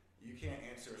 You can't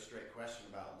answer a straight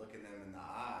question about looking them in the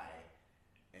eye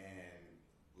and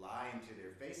lying to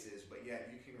their faces, but yet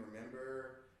you can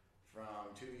remember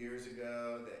from 2 years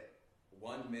ago that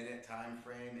 1 minute time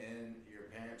frame in your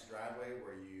parents' driveway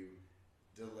where you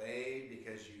delayed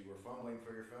because you were fumbling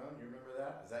for your phone. You remember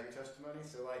that? Is that your testimony?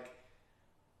 So,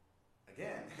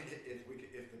 again,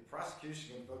 if the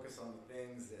prosecution can focus on the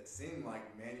things that seem like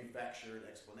manufactured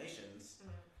explanations,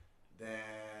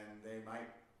 then they might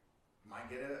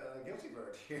get a guilty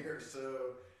verdict here.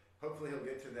 So hopefully he'll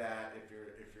get to that if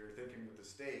you're thinking with the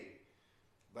state.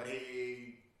 But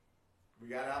we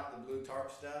got out the blue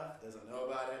tarp stuff, doesn't know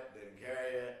about it, didn't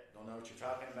carry it, don't know what you're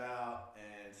talking about,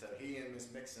 and so he and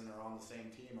Miss Mixon are on the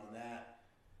same team on that.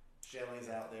 Shelley's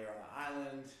out there on the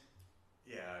island.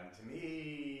 Yeah, and to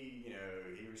me,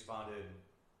 he responded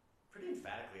pretty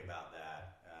emphatically about that.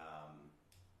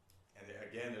 And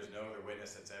again, there's no other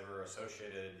witness that's ever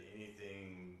associated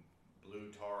anything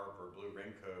blue tarp or blue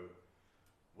raincoat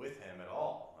with him at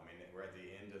all. I mean, we're at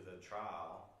the end of the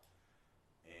trial,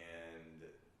 and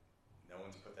no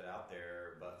one's put that out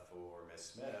there but for Miss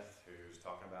Smith, who's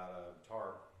talking about a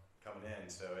tarp coming in.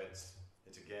 So it's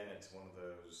one of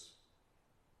those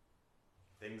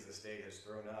things the state has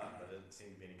thrown up, but doesn't seem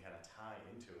to be any kind of tie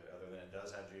into it, other than it does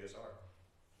have GSR.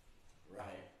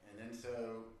 Right. And then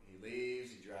so he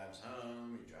leaves, he drives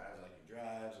home, he drives like he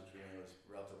drives, which we know is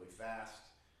relatively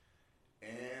fast.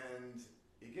 And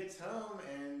he gets home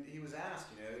and he was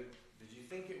asked, did you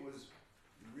think it was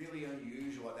really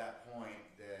unusual at that point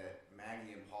that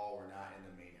Maggie and Paul were not in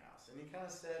the main house? And he kind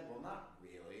of said, well, not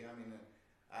really. I mean,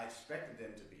 I expected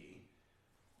them to be.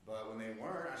 But when they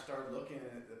weren't, I started looking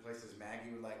at the places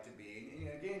Maggie would like to be. And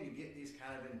again, you get these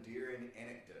kind of endearing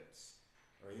anecdotes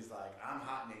where he's like, I'm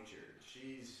hot-natured.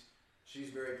 She's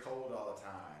very cold all the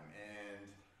time. And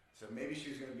so maybe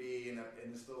she was going to be in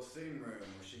this little sitting room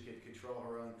where she could control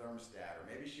her own thermostat. Or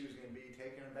maybe she was going to be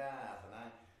taking a bath.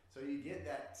 So you get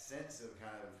that sense of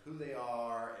kind of who they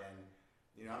are. And,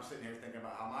 I'm sitting here thinking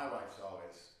about how my wife's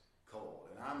always cold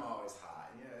and I'm always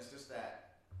hot. It's just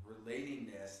that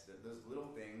relatingness, that those little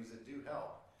things that do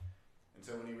help. And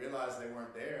so when he realized they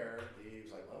weren't there, he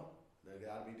was like, well, they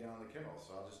got to be down in the kennel,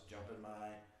 so I'll just jump in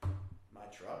my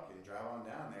truck and drive on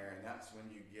down there. And that's when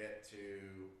you get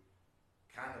to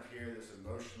kind of hear this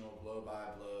emotional blow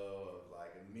by blow of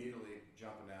like immediately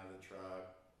jumping out of the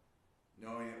truck,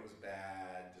 knowing it was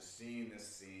bad, just seeing this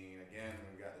scene. Again,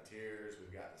 we've got the tears,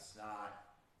 we've got the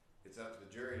snot. It's up to the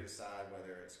jury to decide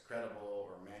whether it's credible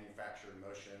or manufactured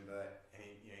emotion. But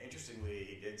interestingly,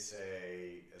 he did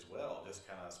say as well, just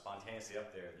kind of spontaneously up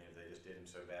there, they just did him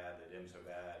so bad, they did him so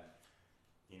bad.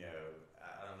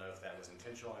 I don't know if that was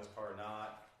intentional on his part or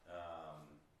not,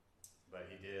 but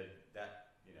he did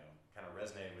that. Kind of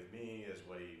resonated with me as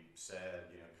what he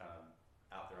said. Kind of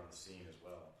out there on the scene as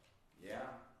well. Yeah,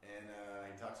 and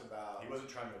he talks about he wasn't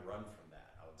trying to run from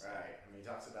that, I would say. Right. I mean, he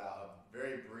talks about a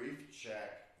very brief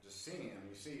check. Just seeing him,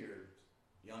 you see your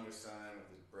youngest son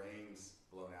with his brains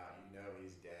blown out.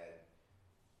 He's dead.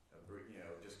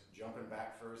 Just jumping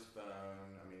back for his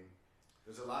phone. I mean,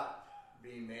 there's a lot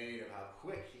being made of how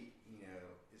quick he,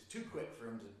 it's too quick for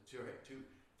him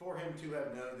for him to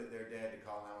have known that they're dead to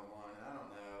call 911. And I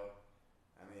don't know.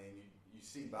 I mean, you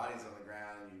see bodies on the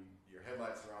ground, and your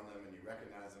headlights are on them, and you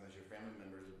recognize them as your family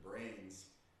members with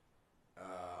brains.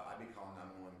 I'd be calling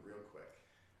 911 real quick.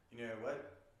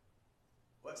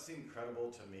 What seemed credible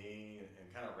to me and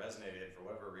kind of resonated for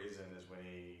whatever reason is when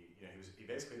he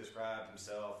basically described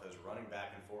himself as running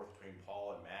back and forth between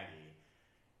Paul and Maggie,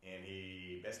 and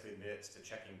he basically admits to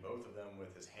checking both of them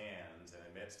with his hands and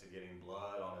admits to getting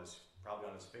blood probably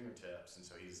on his fingertips, and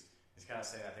so he's kind of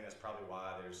saying, I think that's probably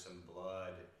why there's some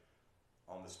blood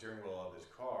on the steering wheel of his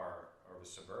car or his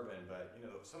Suburban. But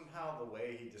somehow the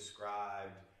way he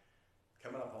described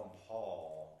coming up on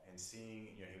Paul and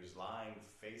seeing, he was lying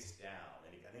face down,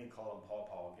 and I think he called him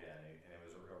Paul again, and it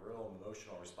was a real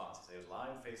emotional response. He was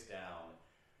lying face down,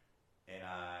 and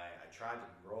I tried to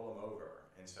roll him over.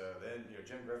 And so then,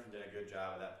 Jim Griffin did a good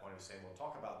job at that point of saying, well,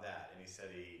 talk about that. And he said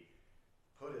he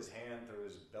put his hand through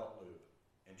his belt loop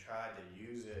and tried to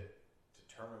use it to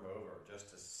turn him over just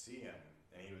to see him.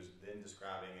 And he was then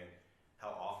describing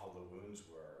how awful the wounds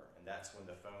were. And that's when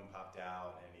the phone popped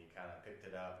out, and he kind of picked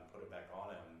it up and put it back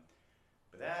on him.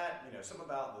 But that, something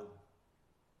about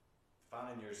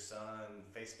finding your son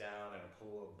face down in a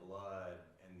pool of blood,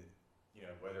 and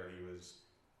whether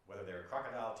they were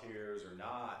crocodile tears or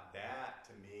not, that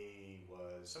to me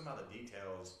was somehow the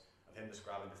details of him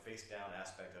describing the face down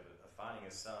aspect of finding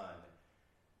his son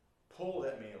pulled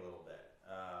at me a little bit.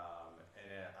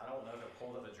 And I don't know if it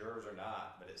pulled at the jurors or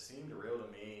not, but it seemed real to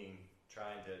me,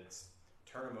 trying to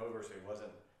turn him over so he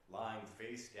wasn't lying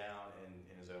face down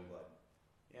in his own blood.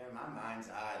 Yeah, in my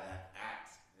mind's eye, that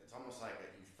act, it's almost like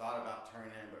you thought about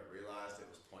turning him but realized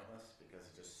it was pointless because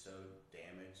he's just so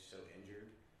damaged, so injured.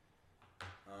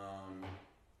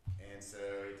 And so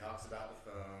he talks about the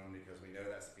phone because we know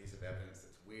that's a piece of evidence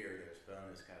that's weird. His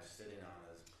phone is kind of sitting on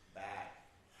his back.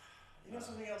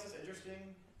 Something else that's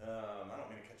interesting? I don't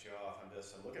mean to cut you off. I'm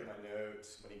looking at my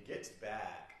notes. When he gets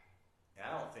back, and I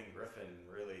don't think Griffin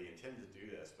really intended to do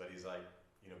this, but he's like,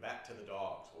 back to the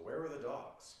dogs. Well, where were the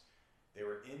dogs? They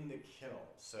were in the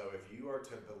kennel. So if you are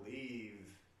to believe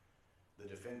the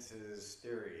defense's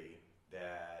theory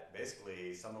that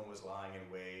basically someone was lying in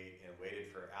wait and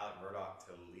waited for Alec Murdaugh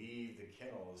to leave the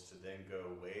kennels to then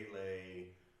go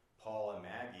waylay Paul and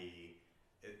Maggie,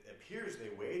 it appears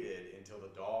they waited until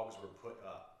the dogs were put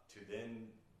up to then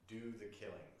do the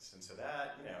killings. And so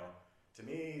that, to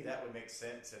me, that would make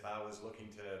sense if I was looking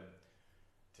to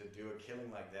do a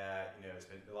killing like that. It's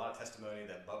been a lot of testimony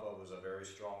that Bubba was a very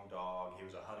strong dog. He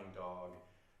was a hunting dog.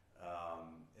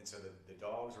 And so the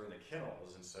dogs were in the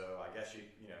kennels. And so I guess you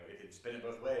could spin it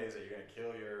both ways, that you're going to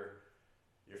kill your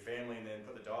family and then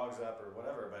put the dogs up or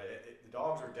whatever. But the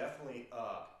dogs were definitely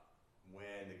up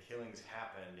when the killings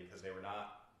happened because they were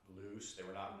not loose. They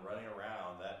were not running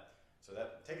around. So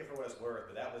take it for what it's worth.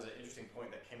 But that was an interesting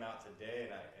point that came out today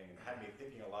and had me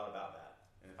thinking a lot about that.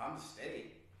 And if I'm the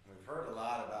state, we've heard a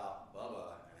lot about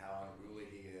Bubba and how unruly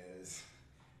he is.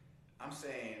 I'm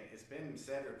saying it's been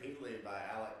said repeatedly by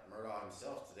Murdaugh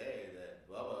himself today that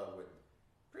Bubba would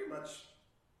pretty much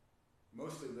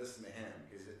mostly listen to him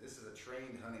because this is a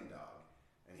trained hunting dog,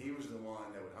 and he was the one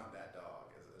that would hunt that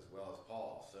dog as well as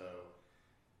Paul. So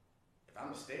if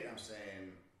I'm the state, I'm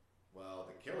saying, well,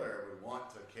 the killer would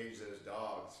want to cage those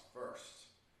dogs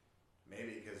first.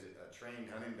 Maybe because a trained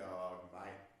hunting dog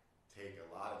might take a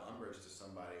lot of umbrage to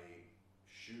somebody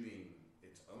shooting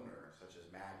its owner, such as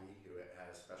Maggie, who it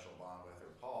had a special bond with,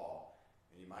 or Paul,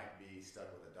 and you might be stuck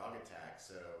with a dog attack.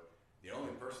 So the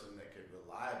only person that could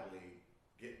reliably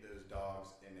get those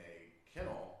dogs in a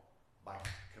kennel by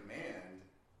command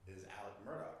is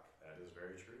Murdaugh. That is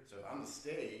very true. So if I'm the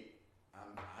state,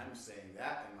 I'm saying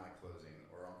that in my closing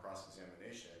or on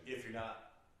cross-examination. If you're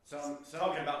not some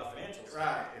talking about the financial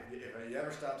stuff. Right. If you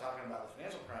ever stop talking about the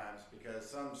financial crimes because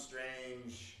some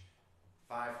strange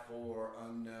 5'4"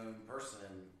 unknown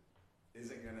person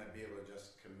isn't going to be able to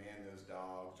just command those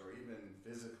dogs or even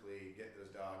physically get those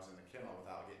dogs in the kennel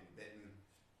without getting bitten,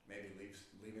 maybe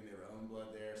leaving their own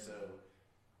blood there. So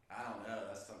I don't know.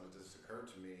 That's something that just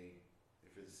occurred to me.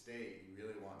 If it's a state, you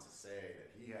really want to say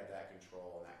that he had that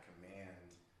control and that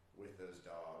command with those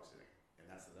dogs, and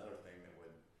that's another thing that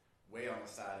would weigh on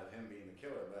the side of him being the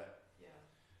killer. But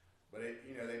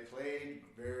they played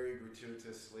very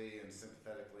gratuitously and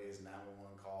sympathetically as a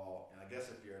 911 call. And I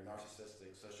guess if you're a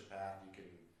narcissistic sociopath, you can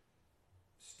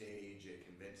stage a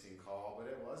convincing call, but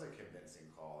it was a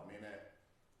convincing call. I mean,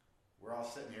 we're all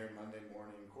sitting here Monday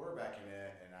morning quarterbacking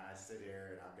it, and I sit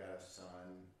here and I've got a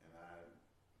son, and I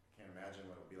can't imagine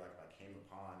what it would be like if I came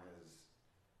upon his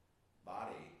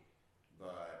body,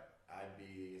 but I'd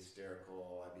be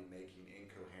hysterical, I'd be making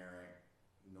incoherent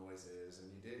noises,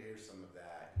 and you did hear some of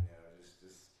that,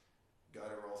 just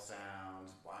guttural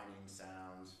sounds, whining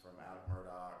sounds from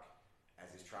Murdaugh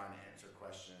as he's trying to answer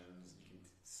questions. You can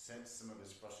sense some of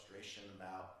his frustration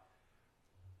about,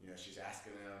 she's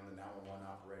asking him, the 911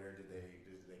 operator, did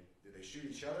they shoot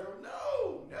each other?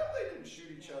 No, they didn't shoot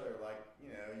each other.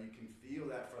 You can feel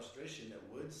that frustration that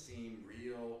would seem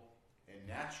real and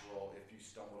natural if you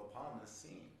stumbled upon this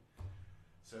scene.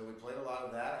 So we played a lot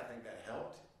of that. I think that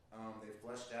helped. They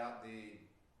fleshed out the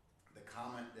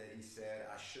comment that he said,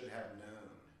 I should have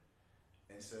known.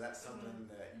 And so that's something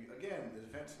that the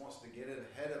defense wants to get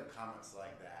ahead of comments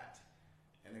like that.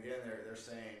 And again, they're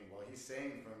saying, well, he's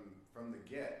saying from the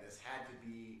get, this had to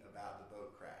be about the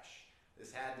boat crash.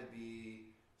 This had to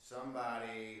be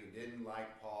somebody who didn't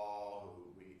like Paul,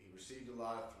 he received a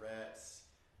lot of threats.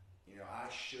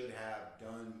 I should have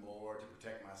done more to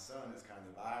protect my son is kind of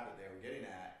the vibe that they were getting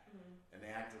at. Mm-hmm. And they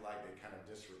acted like they kind of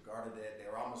disregarded it. They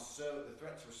were the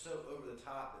threats were so over the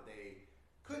top that they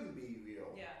couldn't be real,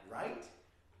 right?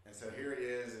 And so here he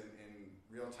is in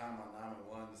real time on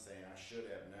 911 saying, I should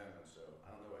have known. So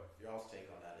I don't know what y'all's take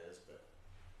on that is, but.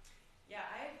 Yeah,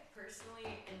 I personally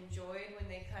enjoyed when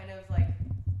they kind of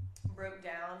broke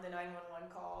down the 911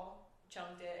 call,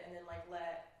 chunked it, and then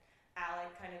let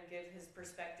Alec kind of give his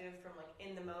perspective from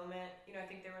in the moment. I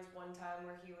think there was one time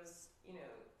where he was,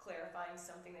 clarifying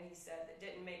something that he said that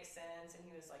didn't make sense, and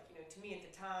he was like, to me at the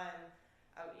time,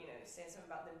 I would, saying something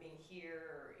about them being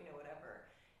here or, whatever,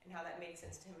 and how that made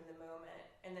sense to him in the moment.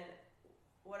 And then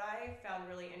what I found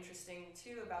really interesting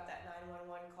too about that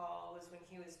 911 call was when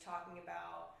he was talking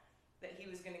about that he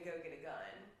was going to go get a gun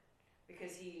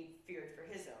because he feared for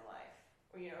his own life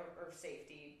or, or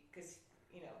safety because,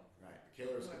 Right, the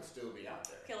killers could still be out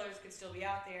there. Killers could still be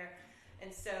out there.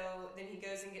 And so then he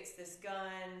goes and gets this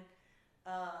gun,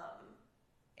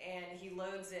 and he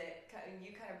loads it.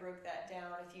 You kind of broke that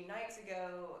down a few nights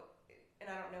ago, and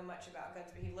I don't know much about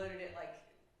guns, but he loaded it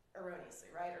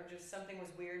erroneously, right? Or just something was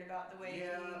weird about the way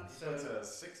so it's a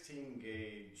 16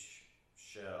 gauge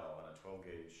shell and a 12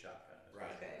 gauge shotgun.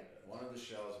 Right. Okay. One of the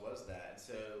shells was that. And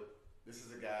so this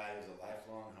is a guy who's a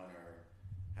lifelong hunter,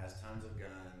 has tons of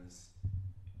guns.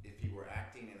 If he were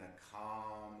acting in a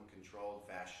calm, controlled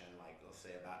fashion, let's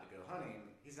say about to go hunting,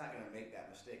 he's not going to make that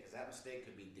mistake because that mistake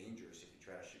could be dangerous if you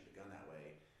try to shoot the gun that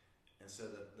way. And so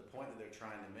the point that they're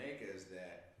trying to make is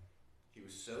that he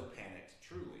was so panicked,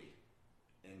 truly,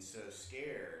 and so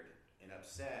scared and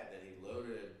upset that he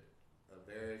loaded a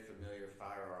very familiar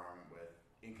firearm with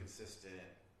inconsistent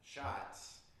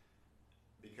shots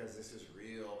because this is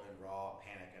real and raw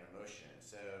panic and emotion.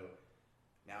 So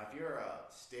now if you're a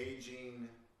staging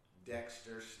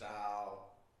Dexter style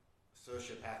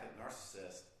sociopathic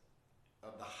narcissist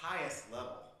of the highest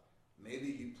level, maybe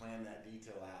you plan that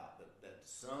detail out, that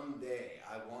someday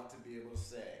I want to be able to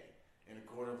say in a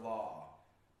court of law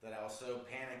that I was so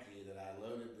panicky that I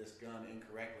loaded this gun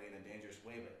incorrectly in a dangerous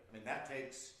way. But I mean, that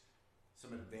takes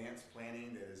some advanced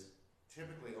planning that is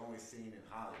typically only seen in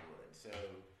Hollywood. So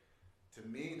to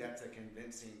me, that's a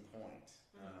convincing point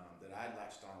that I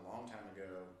latched on a long time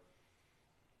ago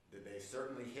that they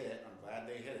certainly hit. I'm glad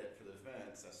they hit it for the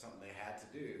defense. That's something they had to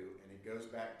do. And he goes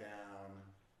back down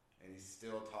and he's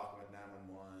still talking with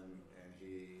 911, and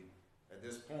he, at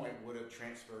this point, would have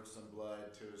transferred some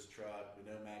blood to his truck. We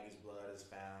know Maggie's blood is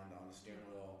found on the steering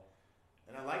wheel.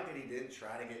 And I like that he didn't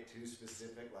try to get too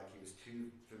specific, like he was too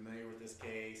familiar with this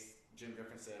case. Jim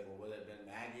Griffin said, well, would it have been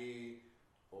Maggie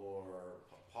or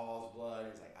Paul's blood?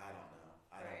 He's like, I don't know.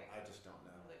 I just don't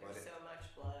know. Like, there's so much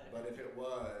blood. But if it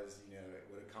was, you know, it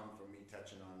would have come from me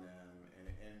touching on them.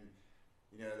 And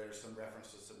you know, there's some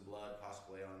reference to some blood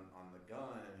possibly on the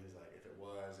gun. And he's like, if it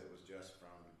was just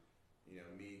from, you know,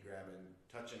 me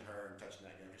touching her and touching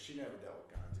that gun. Because she never dealt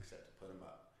with guns except to put them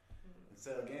up. And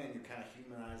so again, you're kind of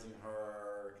humanizing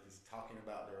her. He's talking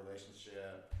about their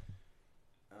relationship.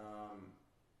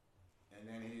 And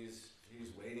then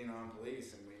he's waiting on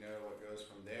police, and we know what goes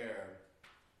from there.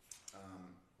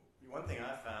 One thing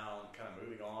I found, kind of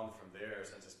moving on from there,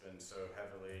 since it's been so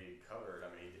heavily covered,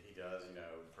 I mean, he does, you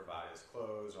know, provide his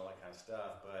clothes, all that kind of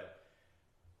stuff, but,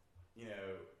 you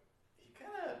know, he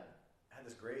kind of had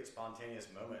this great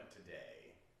spontaneous moment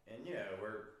today. And, you know,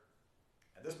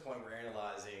 at this point, we're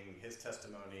analyzing his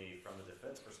testimony from the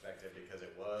defense perspective because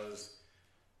it was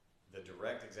the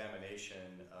direct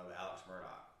examination of Alex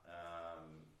Murdaugh.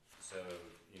 So,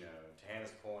 you know, to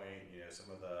Hannah's point, you know,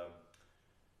 some of the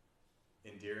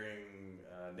endearing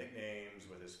nicknames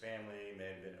with his family may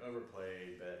have been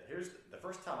overplayed, but here's the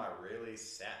first time I really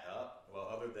sat up. Well,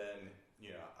 other than, you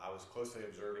know, I was closely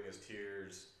observing his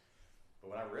tears,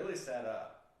 but when I really sat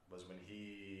up was when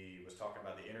he was talking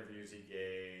about the interviews he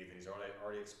gave, and he's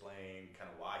already explained kind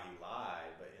of why he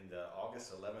lied. But in the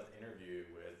August 11th interview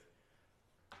with,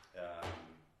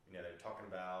 you know, they're talking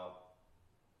about,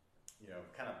 you know,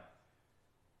 kind of,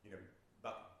 you know,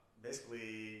 about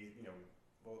basically, you know,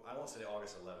 well, I won't say the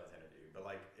August 11th interview, but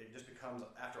like it just becomes,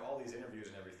 after all these interviews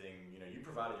and everything, you know, you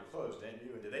provided your clothes, didn't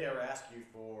you? And did they ever ask you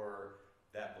for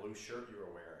that blue shirt you were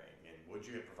wearing? And would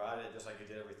you have provided it just like you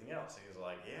did everything else? And he was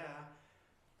like, yeah.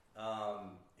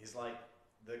 He's like,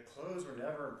 the clothes were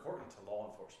never important to law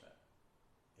enforcement.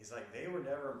 He's like, they were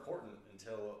never important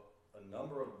until a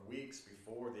number of weeks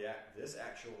before this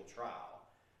actual trial,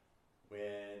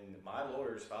 when my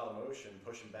lawyers filed a motion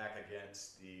pushing back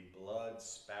against the blood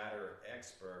spatter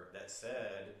expert that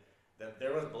said that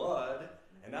there was blood,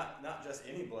 and not just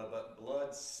any blood, but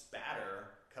blood spatter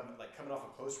coming off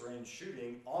a close range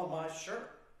shooting on my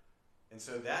shirt. And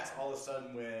so that's all of a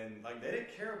sudden when, like, they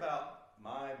didn't care about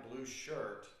my blue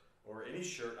shirt or any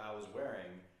shirt I was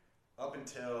wearing up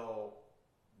until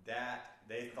that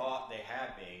they thought they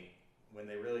had me when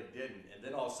they really didn't. And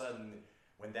then all of a sudden,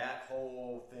 when that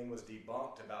whole thing was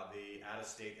debunked about the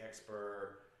out-of-state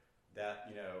expert that,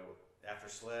 you know, after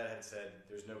SLED had said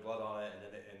there's no blood on it,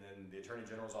 and then the Attorney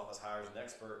General's office hires an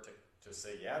expert to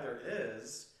say, yeah, there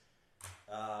is.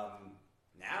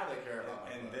 Now they care about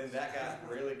my and clothes. then that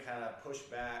got really kind of pushed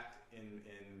back in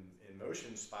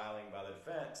motions filing by the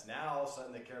defense. Now all of a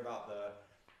sudden they care about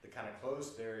the kind of clothes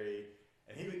theory,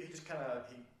 and he just kind of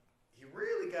he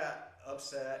really got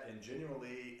upset and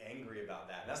genuinely angry about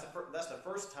that. And that's the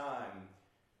first time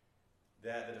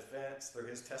that the defense, through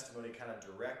his testimony, kind of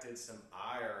directed some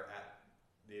ire at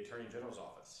the Attorney General's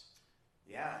office.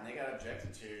 Yeah, and they got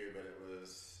objected to, but it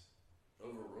was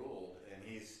overruled. And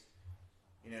he's,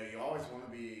 you know, you always want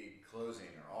to be closing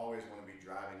or always want to be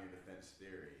driving your defense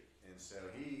theory. And so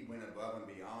he went above and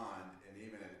beyond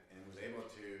and was able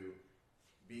to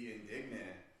be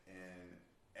indignant and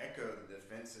echo the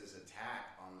defense's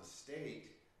attack on the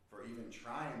state for even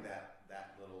trying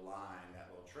that little line, that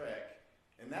little trick.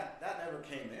 And that never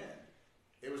came in.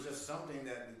 It was just something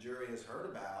that the jury has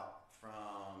heard about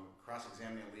from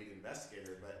cross-examining a lead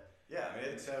investigator. But yeah, I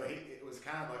mean, it was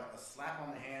kind of like a slap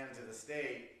on the hand to the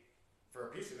state for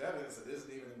a piece of evidence that isn't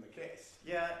even in the case.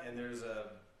 Yeah, and there's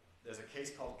a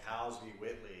case called Cowles v.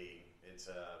 Whitley. It's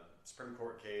a Supreme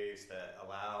Court case that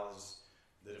allows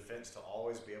the defense to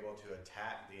always be able to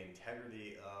attack the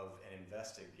integrity of an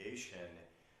investigation,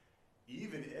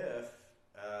 even if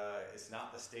it's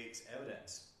not the state's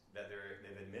evidence that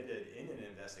they've admitted in an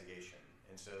investigation.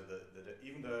 And so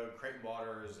even though Creighton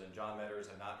Waters and John Metters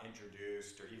have not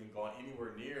introduced or even gone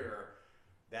anywhere near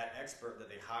that expert that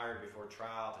they hired before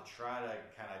trial to try to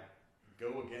kind of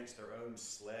go against their own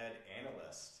SLED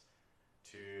analyst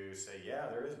to say, yeah,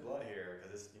 there is blood here,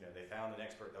 because they found an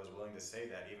expert that was willing to say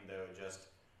that, even though it just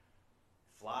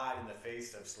flied in the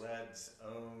face of SLED's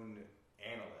own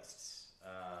analysts.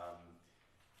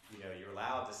 You're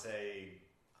allowed to say,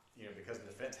 because the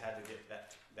defense had to get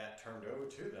that turned over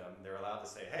to them, they're allowed to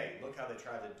say, hey, look how they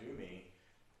tried to do me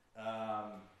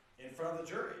in front of the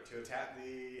jury to attack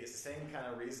it's the same kind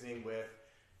of reasoning with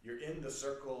you're in the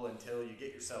circle until you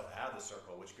get yourself out of the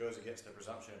circle, which goes against the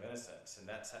presumption of innocence. And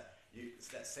it's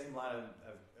that same line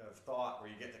of thought where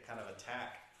you get to kind of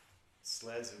attack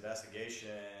SLED's investigation,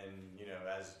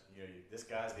 as this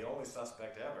guy's the only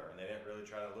suspect ever, and they didn't really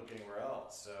try to look anywhere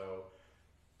else. So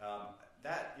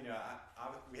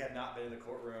we have not been in the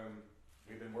courtroom.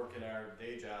 We've been working our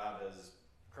day job as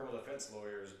criminal defense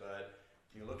lawyers, but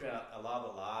looking at a lot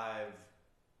of the live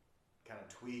kind of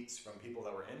tweets from people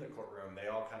that were in the courtroom, they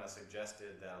all kind of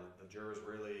suggested that the jurors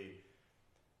really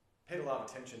paid a lot of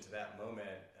attention to that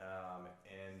moment,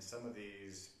 and some of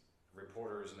these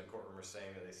reporters in the courtroom were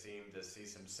saying that they seemed to see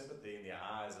some sympathy in the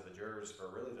eyes of the jurors for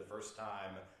really the first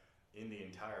time in the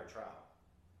entire trial.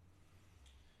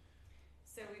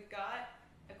 So we've got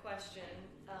a question.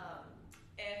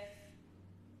 If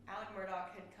Alan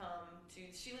Murdaugh had come to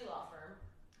the Shealy Law Firm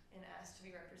and asked to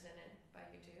be represented by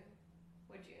you two,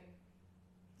 would you?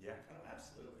 Yeah. Oh,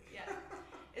 absolutely. Yeah.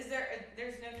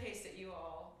 There's no case that you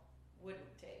all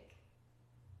wouldn't take?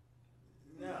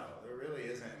 No, there really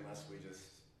isn't, unless we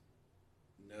just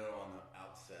know on the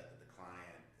outset that the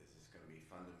client is just going to be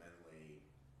fundamentally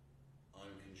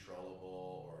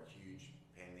uncontrollable or a huge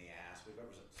pain in the ass.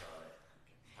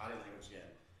 Potty language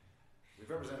again. We've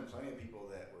represented plenty of people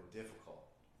that were difficult,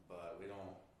 but we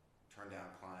don't turn down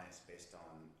clients based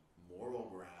on moral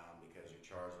ground because you're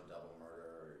charged with double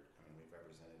murder. We've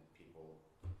represented people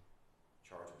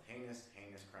charged with heinous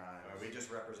crimes. We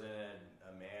just represented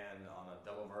a man on a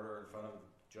double murder in front of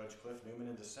Judge Cliff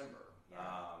Newman in December,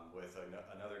 with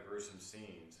another gruesome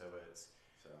scene. So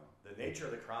the nature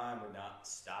of the crime would not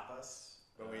stop us.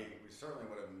 But we certainly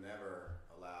would have never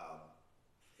allowed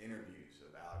interviews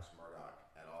of Alex Murdaugh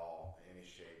at all in any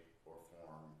shape or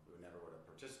form. We never would have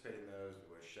participated in those. We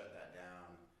would have shut that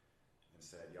down and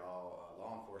said, y'all,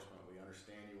 law enforcement, we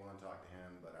understand you want to talk to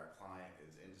him, but our client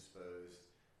is indisposed.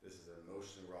 This is an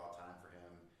emotionally raw time for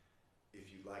him. If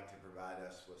you'd like to provide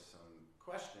us with some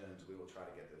questions, we will try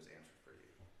to get those answered for you.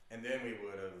 And then we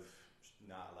would have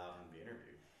not allowed him to be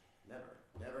interviewed. Never,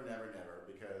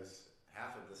 because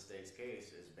half of the state's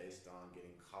case is based on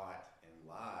getting caught in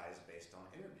lies based on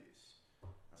interviews.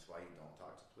 That's why you don't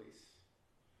talk to police.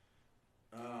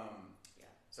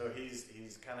 So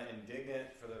he's kind of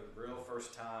indignant for the real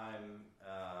first time,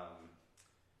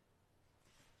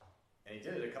 and he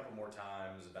did it a couple more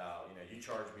times about, you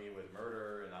charged me with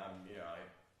murder, and I'm,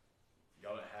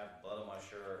 y'all don't have blood on my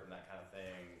shirt and that kind of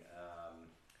thing.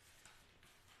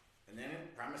 And then in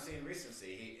primacy and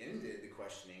recency, he ended the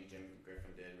questioning, Jim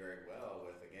Griffin did very well,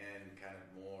 with, again, kind of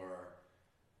more,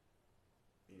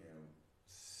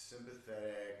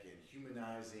 sympathetic and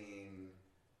humanizing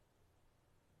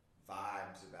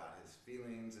vibes about his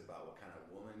feelings, about what kind of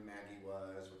woman Maggie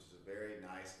was, which is a very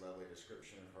nice, lovely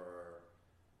description of her,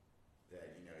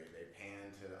 that, they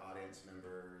panned to the audience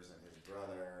members and his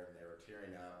brother, and they were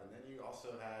tearing up. And then you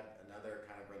also had another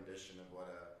kind of rendition of what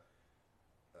a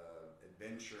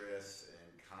adventurous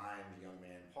and kind young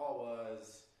man Paul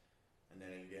was, and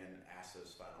then again asked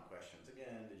those final questions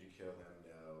again. Did you kill him?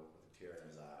 No, with a tear in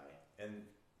his eye. And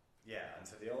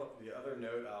so the other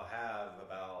note I'll have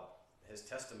about his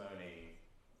testimony,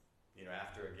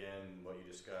 after again what you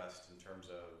discussed in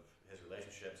terms of his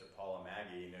relationships with Paul and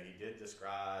Maggie, he did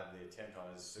describe the attempt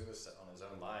on his suicide, on his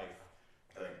own life,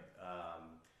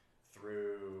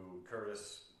 through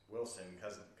Curtis Wilson,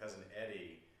 cousin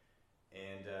Eddie.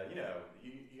 And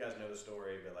you guys know the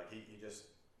story, but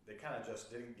they kind of just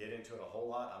didn't get into it a whole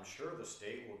lot. I'm sure the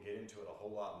state will get into it a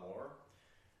whole lot more.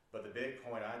 But the big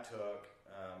point I took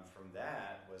from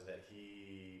that was that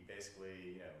he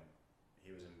basically,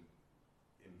 he was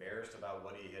embarrassed about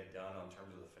what he had done in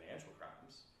terms of the financial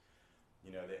crimes.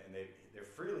 They're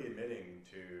freely admitting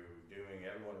to doing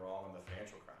everyone wrong on the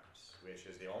financial crimes, which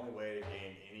is the only way to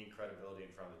gain any credibility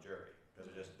in front of the jury,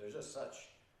 because there's just such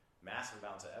massive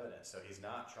amounts of evidence. So he's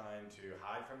not trying to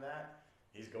hide from that.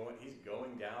 he's going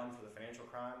down for the financial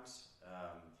crimes.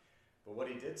 But what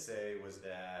he did say was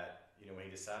that, you know, when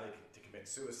he decided to commit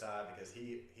suicide, because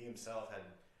he himself had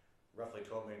roughly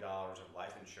 $12 million of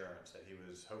life insurance, that he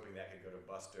was hoping that could go to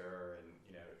Buster, and,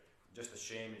 you know, just the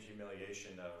shame and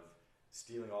humiliation of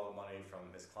stealing all the money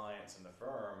from his clients and the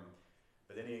firm.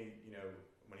 But then he, you know,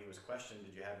 when he was questioned,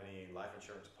 did you have any life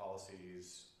insurance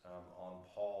policies on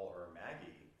Paul or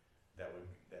Maggie that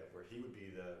where he would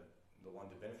be the one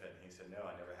to benefit? And he said, no,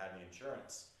 I never had any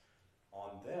insurance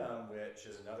on them, which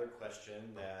is another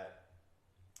question that,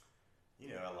 you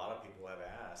know, a lot of people have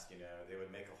asked. You know, they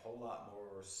would make a whole lot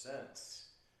more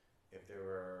sense if there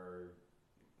were,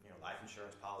 you know, life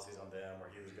insurance policies on them where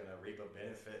he was going to reap a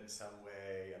benefit in some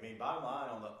way. I mean, bottom line,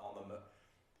 on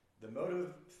the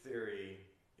motive theory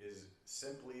is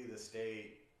simply the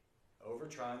state over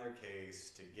trying their case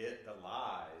to get the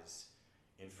lies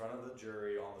in front of the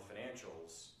jury on the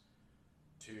financials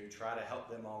to try to help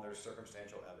them on their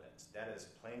circumstantial evidence. That is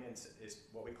plain and is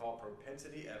what we call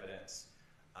propensity evidence.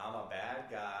 I'm a bad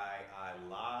guy, I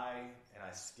lie and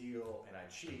I steal and I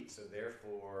cheat, so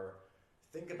therefore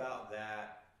think about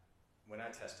that when I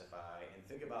testify, and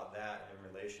think about that in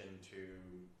relation to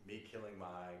me killing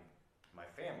my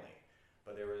family.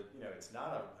 But there was, you know, it's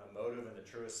not a motive in the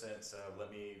truest sense of let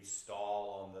me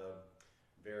stall on the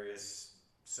various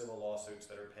civil lawsuits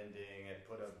that are pending and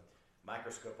put a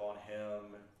microscope on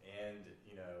him, and,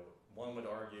 you know, one would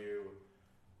argue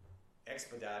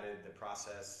expedited the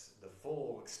process, the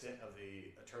full extent of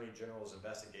the Attorney General's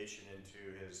investigation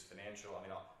into his financial, I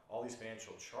mean, all these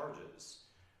financial charges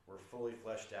were fully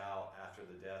fleshed out after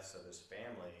the deaths of his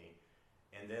family.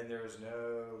 And then there was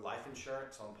no life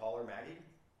insurance on Paul or Maggie,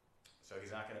 so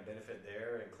he's not going to benefit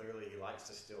there, and clearly he likes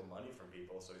to steal money from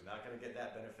people, so he's not going to get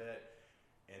that benefit.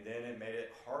 And then it made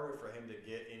it harder for him to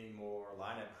get any more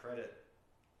line of credit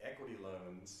equity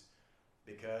loans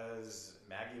because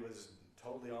Maggie was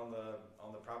totally on the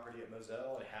property at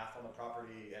Moselle and half on the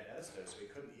property at Edisto, so he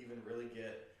couldn't even really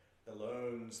get the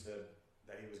loans that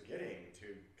he was getting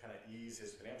to kind of ease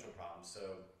his financial problems.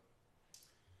 So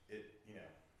it, you know,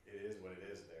 it is what it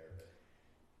is there. But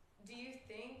Do you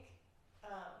think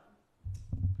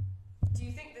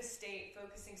the state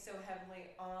focusing so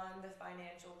heavily on the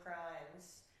financial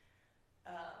crimes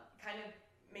kind of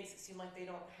makes it seem like they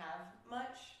don't have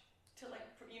much to, like,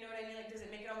 you know what I mean? Like, does it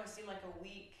make it almost seem like a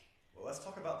weak? well, let's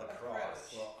talk about the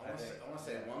cross. Well, I want to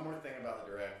say one more thing about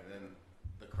the direct, and then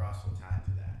the cross will tie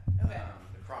into that. Okay.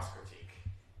 The cross critique.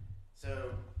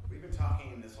 So we've been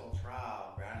talking this whole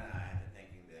trial. Brad and I have been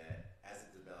thinking that as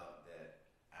it developed, that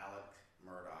Alec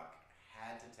Murdaugh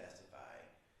had to testify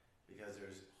because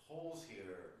there's holes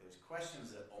here. There's questions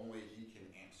that only he can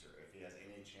answer if he has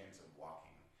any chance of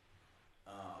walking.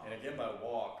 And again, by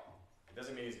walk, it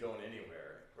doesn't mean he's going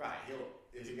anywhere. Right.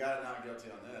 If he got not guilty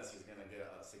on this, he's going to get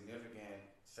a significant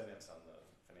Sentence on the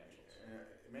financials.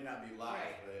 It may not be life,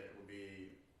 Right. but it will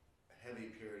be a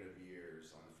heavy period of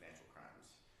years on the financial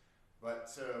crimes. But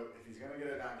so if he's going to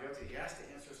get a not guilty, he has to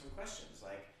answer some questions,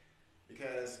 like,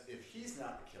 because if he's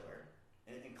not the killer,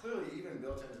 and clearly even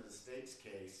built into the state's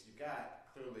case, you've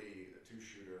got clearly a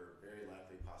two-shooter, very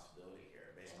likely possibility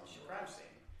here based on the crime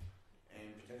scene,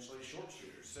 and potentially short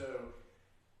shooters. So,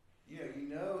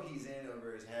 you know he's in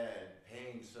over his head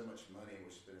paying so much money,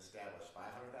 which has been established,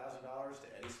 $500,000 to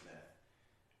Eddie Smith.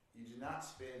 You do not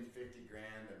spend $50,000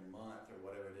 a month or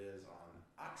whatever it is on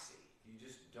Oxy. You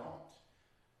just don't.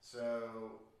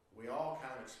 So we all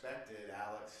kind of expected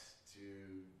Alex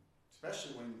to,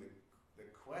 especially when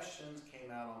the questions came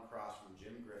out on cross from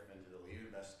Jim Griffin to the lead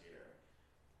investigator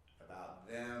about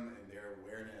them and their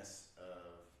awareness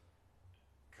of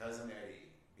Cousin Eddie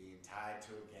being tied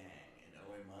to a gang and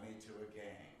owing money to a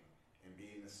gang and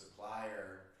being the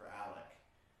supplier for Alec.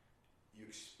 You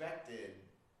expected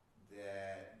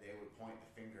that they would point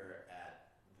the finger at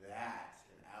that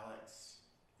and Alex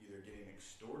either getting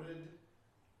extorted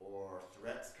or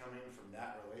threats coming from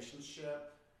that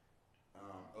relationship,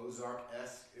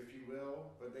 Ozark-esque, if you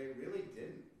will, but they really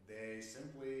didn't. They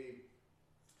simply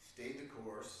stayed the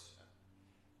course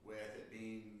with it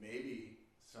being maybe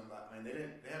somebody. I mean, they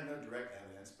have no direct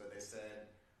evidence, but they said,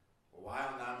 well, why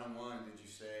on 911 did you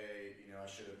say, I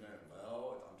should have known?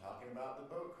 Well, I'm talking about the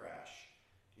boat crash.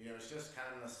 It's just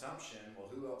kind of an assumption. Well,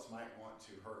 who else might want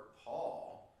to hurt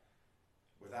Paul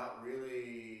without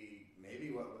really,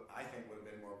 maybe what I think would have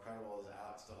been more credible is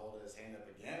Alex to hold his hand up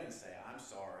again and say, I'm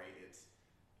sorry, it's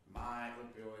my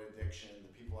opioid addiction,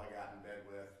 the people I got in bed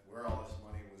with, where all this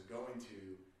money was going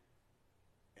to.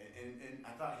 And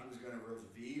I thought he was going to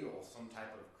reveal some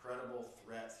type of credible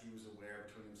threats he was aware of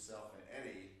between himself and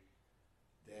Eddie.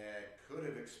 that could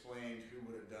have explained who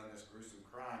would have done this gruesome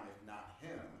crime if not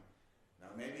him. Now,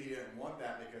 maybe he didn't want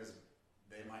that because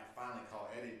they might finally call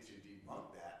Eddie to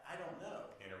debunk that. I don't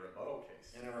know. In a rebuttal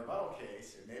case. In a rebuttal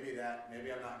case, and maybe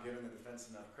I'm not giving the defense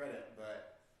enough credit,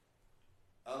 but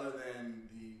other than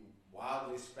the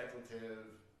wildly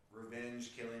speculative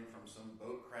revenge killing from some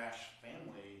boat crash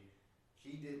family,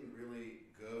 he didn't really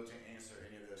go to answer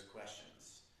any of those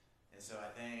questions. And so I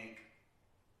think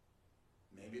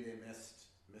maybe they missed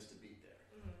a beat there.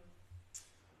 Mm-hmm.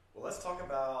 Well, let's talk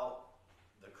about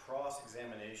the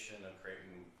cross-examination of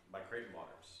Creighton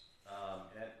Waters.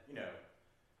 And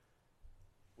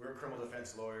we're criminal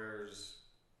defense lawyers.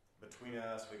 Between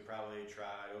us, we probably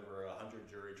tried over 100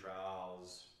 jury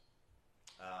trials.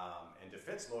 And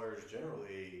defense lawyers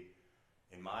generally,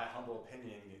 in my humble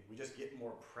opinion, we just get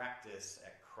more practice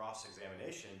at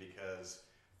cross-examination because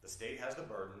the state has the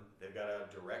burden. They've got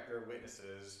to direct their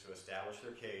witnesses to establish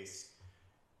their case.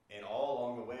 And all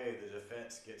along the way, the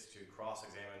defense gets to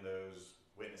cross-examine those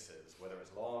witnesses, whether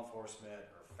it's law enforcement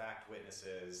or fact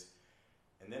witnesses.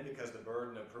 And then because the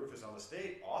burden of proof is on the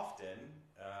state, often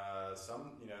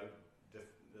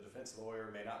the defense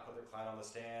lawyer may not put their client on the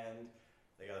stand.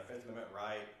 They got a Fifth Amendment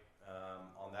right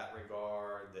on that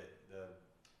regard. That the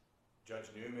Judge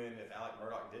Newman, if Alec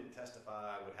Murdaugh didn't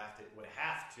testify, would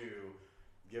have to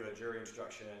give a jury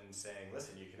instruction saying,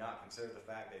 listen, you cannot consider the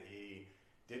fact that he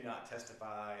did not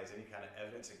testify as any kind of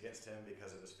evidence against him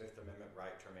because of his Fifth Amendment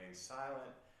right to remain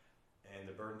silent, and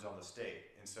the burden's on the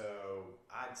state. And so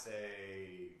I'd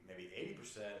say maybe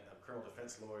 80% of criminal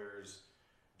defense lawyers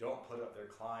don't put up their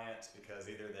clients because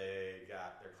either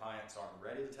their clients aren't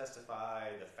ready to testify,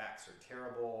 the facts are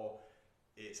terrible,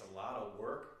 it's a lot of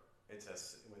work. When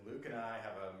Luke and I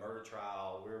have a murder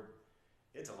trial,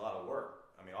 it's a lot of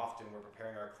work. I mean, often we're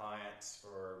preparing our clients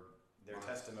for their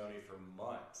testimony for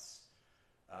months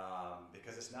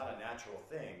because it's not a natural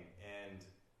thing. And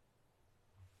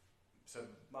so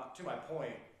to my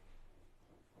point,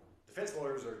 defense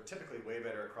lawyers are typically way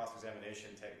better at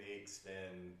cross-examination techniques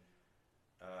than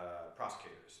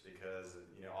prosecutors because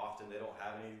often they don't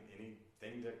have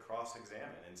anything to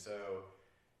cross-examine, and so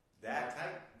that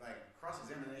type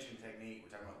cross-examination technique.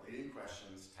 We're talking about leading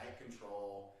questions, tight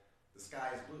control. The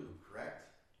sky is blue, correct?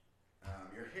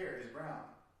 Your hair is brown,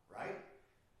 right?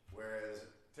 Whereas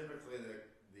typically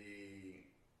the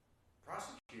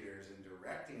prosecutors in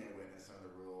directing a witness under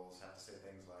the rules have to say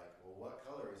things like, "Well, what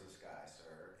color is the sky,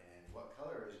 sir?" And what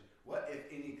if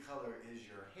any color is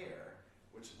your hair?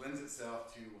 Which lends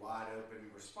itself to wide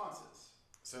open responses.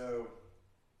 So,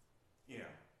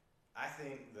 I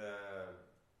think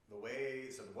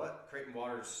what Creighton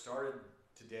Waters started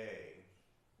today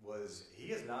was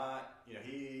he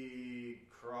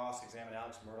cross-examined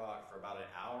Alex Murdaugh for about an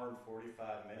hour and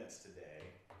 45 minutes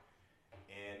today,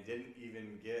 and didn't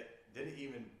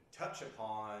even touch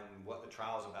upon what the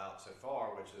trial's about so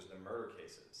far, which is the murder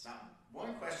cases. Now,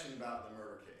 one question about the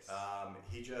murder case.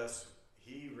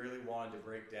 He really wanted to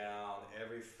break down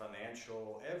every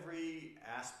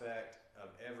aspect of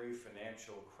every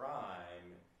financial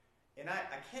crime. And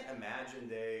I can't imagine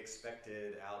they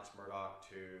expected Alex Murdaugh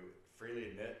to freely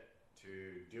admit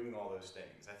to doing all those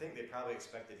things. I think they probably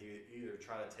expected he would either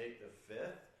try to take the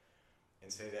Fifth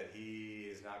and say that he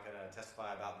is not going to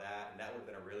testify about that, and that would have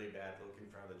been a really bad look in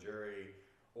front of the jury.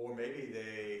 Or maybe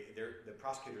the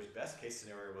prosecutor's best case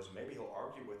scenario was maybe he'll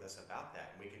argue with us about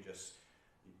that, and we can just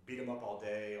beat him up all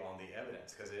day on the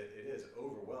evidence, because it is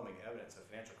overwhelming evidence of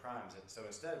financial crimes. And so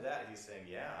instead of that, he's saying,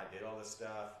 yeah, I did all this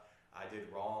stuff, I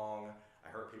did wrong, I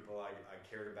hurt people I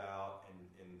cared about,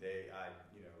 and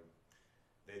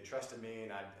they trusted me,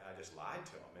 and I just lied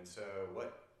to them. And so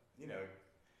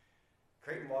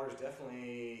Creighton Waters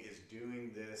definitely is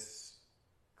doing this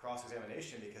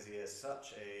cross-examination because he has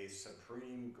such a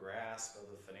supreme grasp of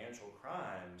the financial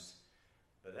crimes,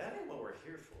 but that ain't what we're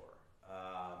here for.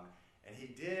 And he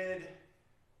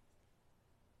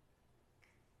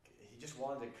just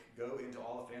wanted to go into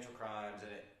all the financial crimes,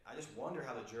 and I just wonder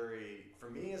how the jury, for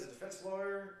me as a defense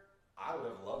lawyer, I would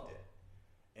have loved it.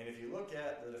 And if you look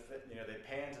at they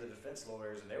panned to the defense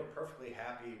lawyers, and they were perfectly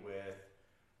happy with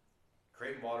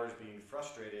Creighton Waters being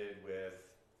frustrated with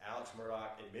Alex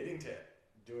Murdaugh admitting to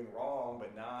doing wrong,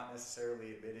 but not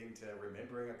necessarily admitting to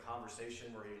remembering a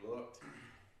conversation where he looked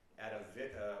at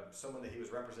someone that he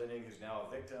was representing who's now a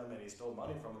victim, and he stole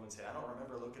money from him and said, I don't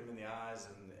remember looking him in the eyes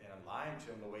and I'm lying to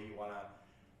him the way you want to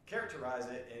characterize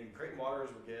it. And Creighton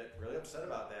Waters would get really upset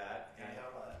about that. Can I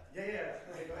talk about that? Yeah.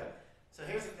 Okay, go ahead. So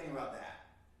here's the thing about that.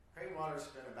 Creighton Waters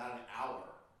spent about an hour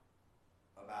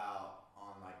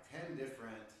on like 10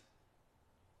 different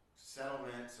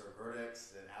settlements or verdicts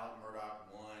that Alec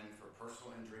Murdaugh won for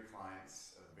personal injury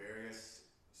clients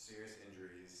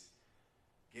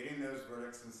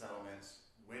verdicts and settlements,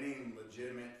 winning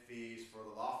legitimate fees for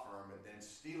the law firm, but then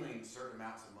stealing certain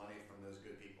amounts of money from those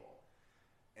good people.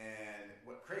 And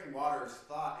what Creighton Waters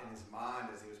thought in his mind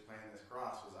as he was planning this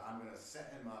cross was, I'm going to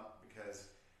set him up, because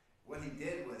what he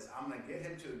did was, I'm going to get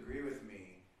him to agree with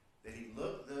me that he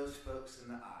looked those folks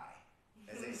in the eye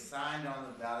as they signed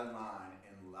on the dotted line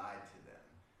and lied to them.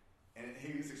 And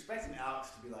he was expecting Alex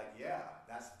to be like, yeah,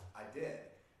 I did.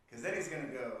 Because then he's going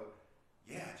to go,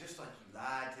 yeah, just like you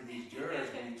lied to these jurors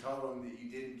when you told them that you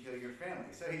didn't kill your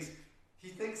family. So he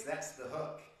thinks that's the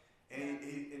hook. And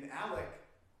and Alec,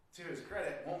 to his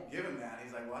credit, won't give him that.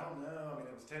 He's like, well, I don't know. I mean,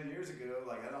 it was 10 years ago.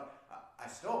 Like, I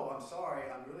stole. I'm sorry.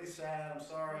 I'm really sad. I'm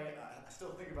sorry. I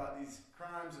still think about these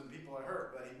crimes and people I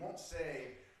hurt. But he won't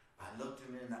say, I looked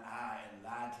him in the eye and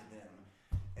lied to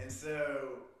them. And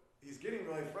so he's getting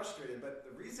really frustrated. But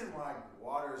the reason why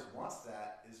Waters wants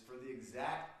that is for the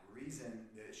exact reason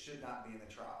that it should not be in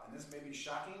the trial. And this may be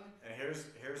shocking. And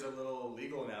here's a little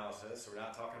legal analysis. We're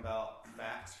not talking about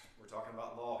facts. We're talking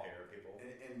about law here, people.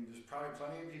 And there's probably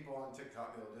plenty of people on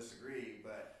TikTok that will disagree,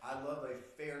 but I love a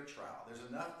fair trial. There's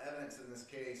enough evidence in this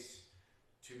case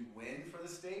to win for the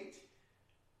state.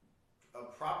 A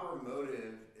proper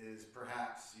motive is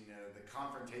perhaps, the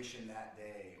confrontation that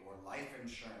day or life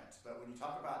insurance. But when you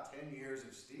talk about 10 years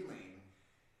of stealing,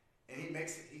 and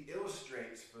he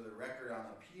illustrates for the record on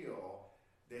appeal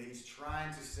that he's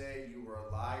trying to say you were a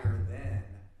liar then,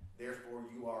 therefore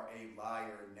you are a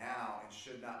liar now and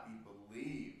should not be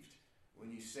believed when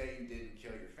you say you didn't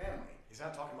kill your family. He's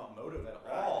not talking about motive at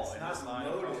all. It's not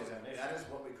motive. That is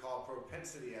what we call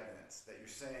propensity evidence, that you're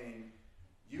saying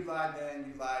you lied then,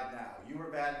 you lied now. You were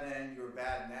bad then, you were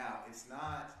bad now. It's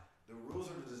not, the rules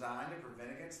are designed to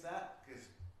prevent against that, because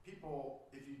people,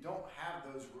 if you don't have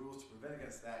those rules to prevent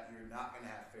against that, you're not going to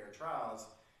have fair trials.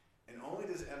 And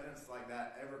only does evidence like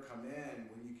that ever come in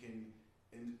when you can,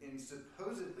 in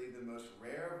supposedly the most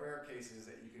rare of rare cases,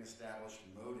 that you can establish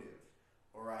motive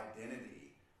or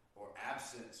identity or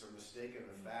absence or mistake of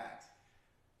a fact.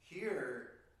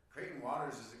 Here, Creighton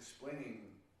Waters is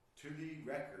explaining to the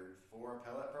record, for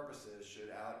appellate purposes, should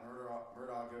Alec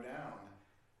Murdaugh go down,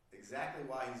 exactly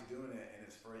why he's doing it, and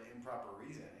it's for an improper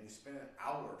reason. And he spent an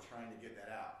hour trying to get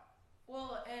that out.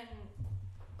 Well, and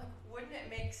wouldn't it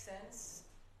make sense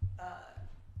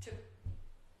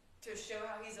to show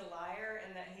how he's a liar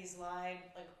and that he's lied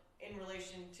in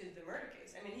relation to the murder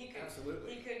case? I mean, he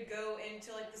could go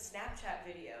into the Snapchat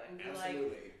video and be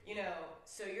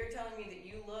so you're telling me that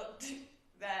you looked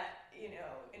that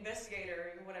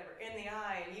investigator or whatever in the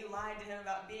eye and you lied to him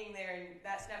about being there, and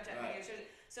that Snapchat video shows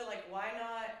it. So why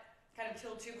not kind of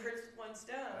kill two birds with one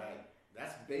stone? Right.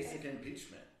 That's basic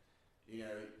impeachment.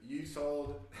 You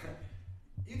told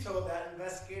that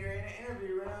investigator in an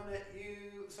interview room that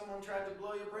someone tried to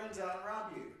blow your brains out and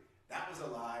rob you. That was a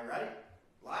lie, right?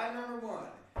 Lie number one.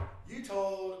 You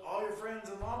told all your friends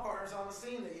and law partners on the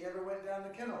scene that you never went down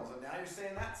the kennels, and now you're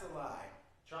saying that's a lie.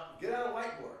 Get out a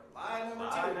whiteboard.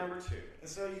 Lie number two. And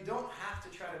so you don't have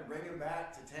to try to bring him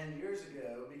back to 10 years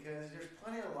ago, because there's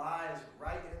plenty of lies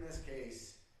right in this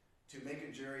case to make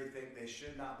a jury think they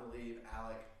should not believe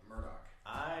Alec Murdaugh.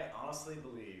 I honestly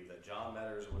believe that John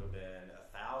Metters would have been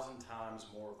 1,000 times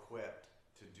more equipped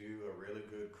to do a really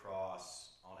good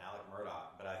cross on Alec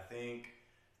Murdaugh. But I think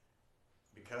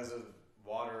because of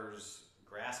Waters'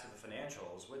 grasp of the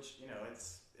financials, which,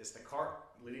 it's the cart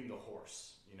leading the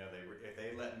horse. If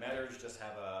they let Metters just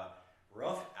have a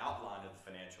rough outline of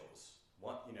the financials,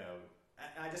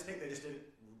 I just think they just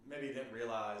didn't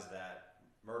realize that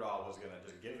Murdaugh was going to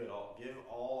just give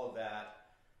all of that.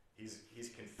 He's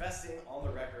confessing on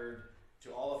the record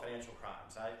to all the financial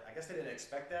crimes. I guess they didn't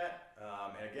expect that.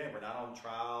 And again, we're not on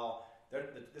trial.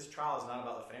 This trial is not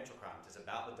about the financial crimes. It's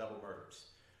about the double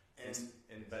murders.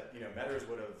 But Metters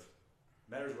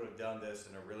would have done this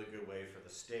in a really good way for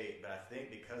the state. But I think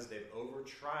because they've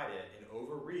overtried it and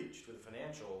overreached with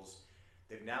financials,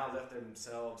 they've now left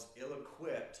themselves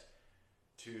ill-equipped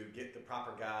to get the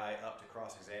proper guy up to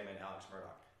cross-examine Alex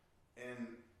Murdaugh. And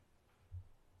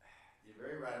you're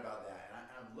very right about that. And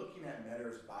I'm looking at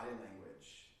Metters' body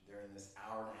language during this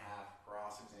hour-and-a-half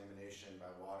cross-examination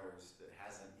by Waters that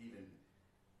hasn't even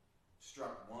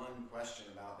struck one question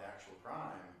about the actual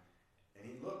crime. And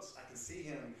he looks, I can see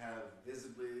him kind of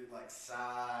visibly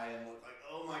sigh and look like,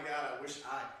 oh my God, I wish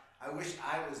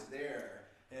I was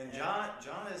there. And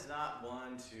John is not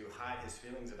one to hide his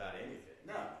feelings about anything.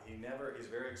 No. He's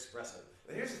very expressive.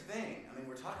 But here's the thing. I mean,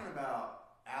 we're talking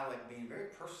about Alec being very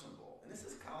personable. And this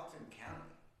is Colleton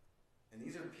County. And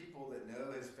these are people that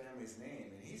know his family's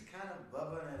name. And he's kind of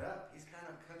bubbling it up. He's kind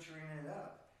of countrying it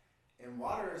up. And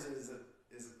Waters is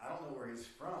I don't know where he's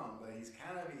from, but he's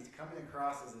he's coming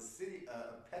across as a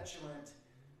petulant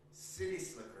city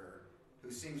slicker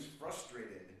who seems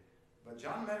frustrated. But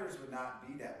John Meadors would not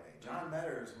be that way. John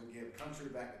Meadors would give country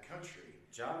back to country.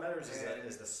 John Meadors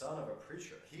is the son of a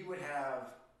preacher. He would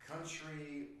have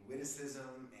country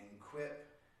witticism and quip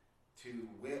to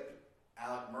whip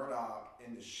Alec Murdaugh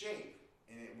into shape.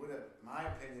 And it would have, my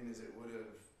opinion is it would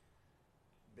have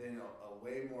been a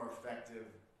way more effective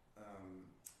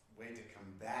way to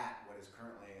combat what is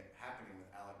currently happening with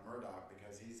Alec Murdaugh,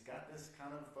 because he's got this kind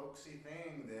of folksy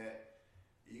thing that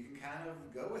you can kind of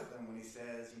go with him when he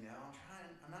says, I'm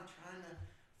not trying to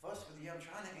fuss with you, I'm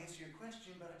trying to answer your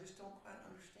question, but I just don't quite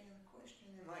understand the question.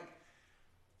 And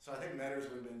so I think Meadors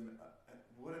would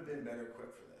have been better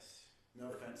equipped for this.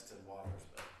 No offense to Waters,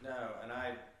 but no, and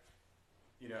I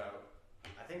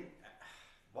think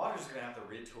Waters is going to have to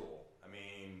retool. I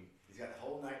mean, he's got the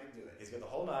whole night to do it. He's got the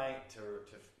whole night to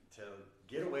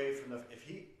get away from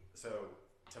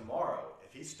tomorrow,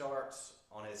 if he starts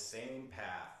on his same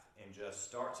path and just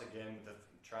starts again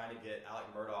trying to get Alec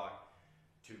Murdaugh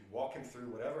to walk him through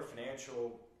whatever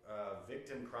financial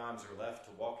victim crimes are left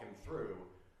to walk him through,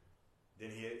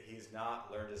 then he's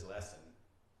not learned his lesson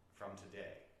from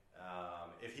today.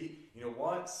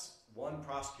 Once one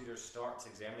prosecutor starts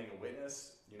examining a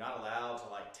witness, you're not allowed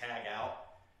to tag out.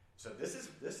 So this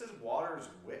is Waters'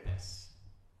 witness.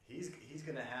 He's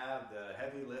going to have the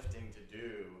heavy lifting to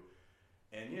do,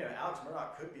 and Alex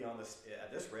Murdaugh could be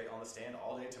at this rate on the stand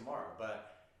all day tomorrow.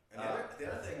 But the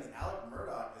other thing is Alec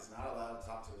Murdaugh is not allowed to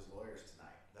talk to his lawyers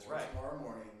tonight. That's right. Tomorrow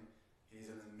morning,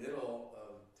 he's in the middle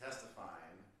of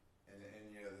testifying, and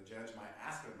the judge might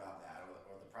ask him about that,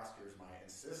 or the prosecutors might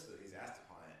insist that he's asked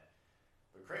upon it.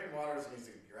 But Creighton Waters needs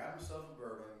to grab himself a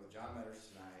bourbon with John Meadors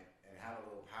tonight and have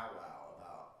a little powwow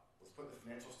about, let's put the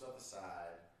financial stuff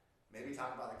aside, maybe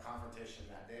talk about the confrontation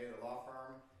that day at the law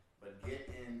firm, but get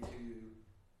into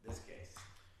this case.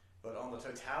 But on the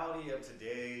totality of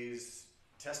today's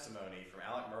testimony from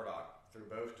Alec Murdaugh, through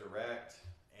both direct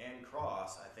and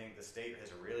cross, I think the state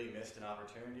has really missed an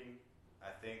opportunity.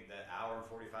 I think that hour and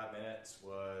 45 minutes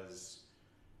was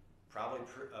probably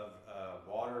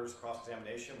Waters'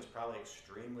 cross-examination was probably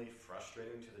extremely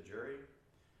frustrating to the jury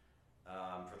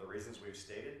for the reasons we've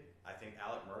stated. I think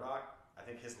Alec Murdaugh, I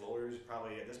think his lawyers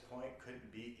probably at this point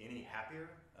couldn't be any happier.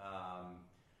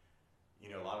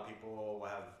 A lot of people will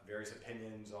have various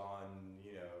opinions on,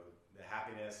 the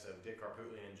happiness of Dick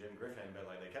Harpootlian and Jim Griffin, but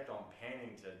they kept on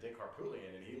panning to Dick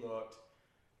Harpootlian, and he looked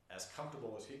as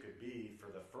comfortable as he could be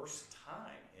for the first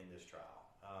time in this trial.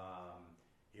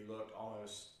 He looked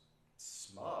almost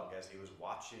smug as he was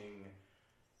watching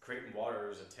Creighton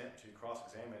Waters attempt to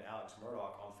cross-examine Alex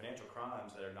Murdaugh on financial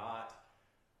crimes that are not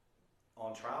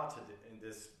on trial in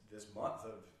this month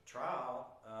of trial,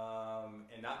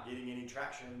 and not getting any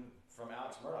traction from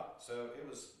Alex Murdaugh. So it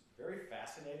was very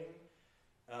fascinating.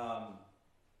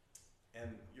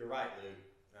 And you're right, Luke.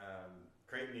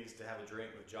 Creighton needs to have a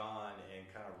drink with John and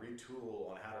kind of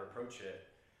retool on how to approach it.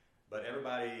 But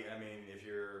everybody,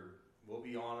 we'll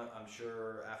be on, I'm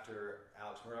sure, after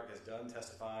Alex Murdaugh is done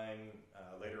testifying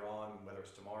later on, whether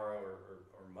it's tomorrow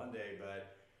or Monday.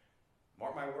 But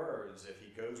mark my words, if he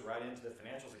goes right into the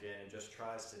financials again and just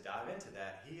tries to dive into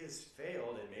that, he has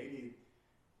failed and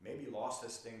maybe lost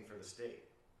this thing for the state.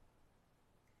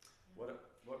 What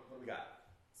do we got?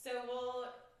 So we'll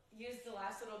use the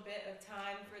last little bit of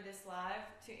time for this live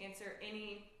to answer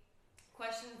any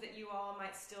questions that you all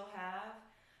might still have.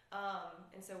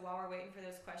 And so while we're waiting for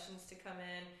those questions to come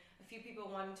in, a few people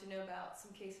wanted to know about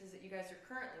some cases that you guys are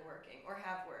currently working or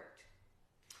have worked.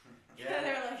 Yeah.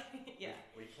 They're like, yeah.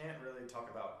 We can't really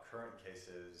talk about current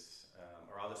cases,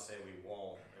 or I'll just say we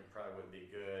won't. It probably wouldn't be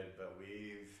good, but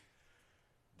we've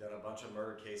done a bunch of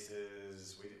murder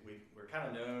cases. We're kind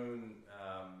of known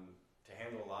to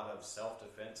handle a lot of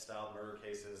self-defense style murder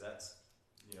cases. That's,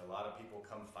 a lot of people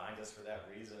come find us for that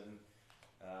reason.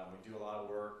 We do a lot of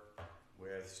work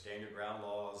with standard ground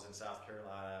laws in South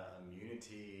Carolina,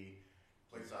 immunity,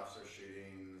 police officer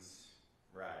shootings,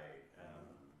 right?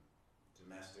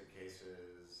 Domestic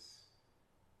cases,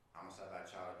 homicide by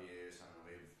child abuse.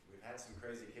 We've had some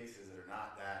crazy cases that are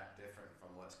not that different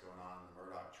from what's going on in the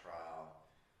Murdaugh trial.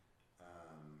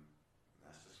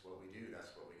 That's just what we do.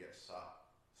 That's what we get sought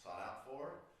out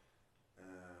for.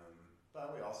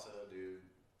 But we also do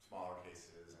smaller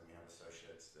cases, and we have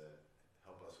associates that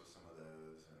help us with some of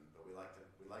those. But we like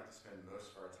to spend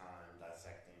most of our time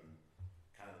dissecting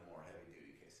kind of the more heavy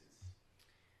duty cases.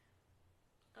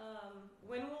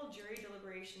 When will jury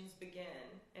deliberations begin,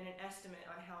 and an estimate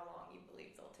on how long you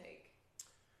believe they'll take?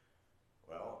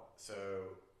 Well, so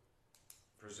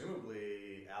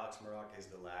presumably Alex Murdaugh is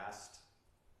the last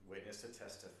witness to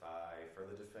testify for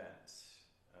the defense.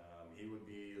 He would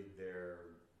be their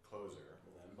closer.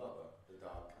 Well, then Bubba, the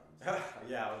dog comes.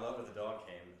 Yeah, I would love if the dog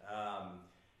came.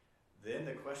 Then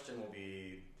the question will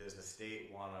be, does the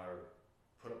state want to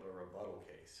put up a rebuttal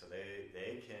case? So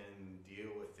they can deal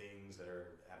with things that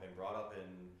have been brought up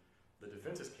in the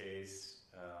defense's case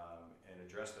and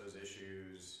address those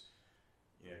issues.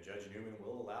 Judge Newman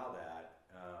will allow that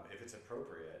if it's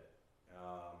appropriate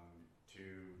to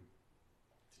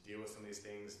deal with some of these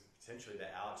things potentially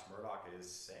that Alex Murdaugh is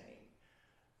saying.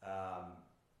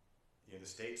 The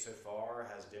state so far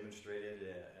has demonstrated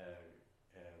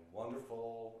a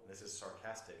wonderful, this is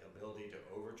sarcastic, ability to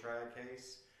overtry a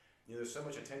case. There's so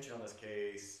much attention on this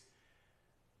case.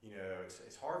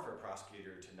 It's hard for a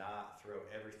prosecutor to not throw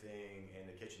everything in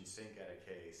the kitchen sink at a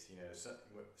case.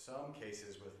 Some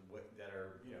cases that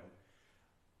are,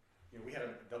 we had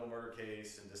a double murder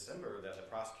case in December that the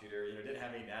prosecutor, didn't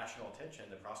have any national attention.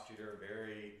 The prosecutor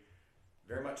very,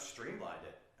 very much streamlined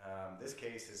it. This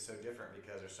case is so different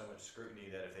because there's so much scrutiny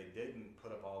that if they didn't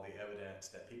put up all the evidence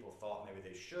that people thought maybe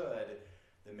they should,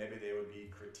 then maybe they would be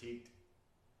critiqued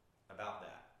about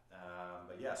that.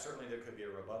 But yeah, certainly there could be a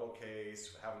rebuttal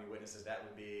case, how many witnesses that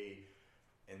would be,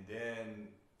 and then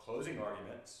closing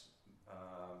arguments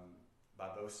by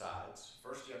both sides.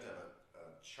 First, you have to have a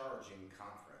charging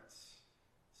conference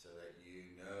so that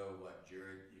you know what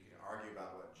jury, you can argue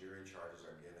about what jury charges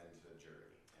are given to the jury.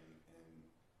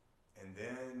 And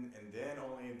then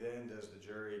only then does the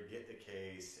jury get the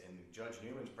case, and Judge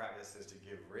Newman's practice is to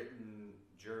give written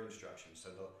jury instructions. So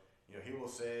he will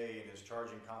say in his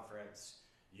charging conference,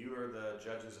 "You are the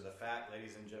judges of the fact,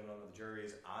 ladies and gentlemen of the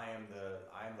juries. I am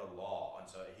the law." And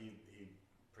so he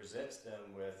presents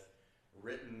them with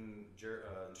written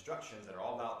instructions that are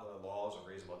all about the laws of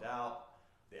reasonable doubt,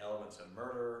 the elements of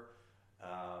murder,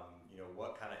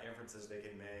 what kind of inferences they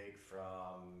can make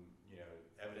from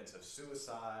evidence of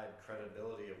suicide,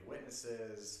 credibility of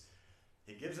witnesses.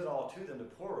 He gives it all to them to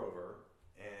pour over,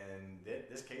 and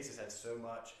this case has had so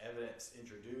much evidence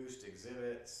introduced,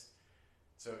 exhibits.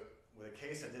 So with a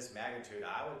case of this magnitude,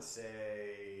 I would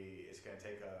say it's going to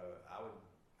take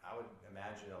I would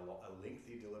imagine a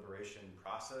lengthy deliberation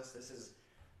process. This is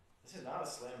not a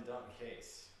slam dunk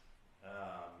case.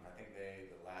 I think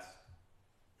the last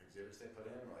exhibits they put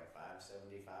in were like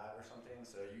 575 or something.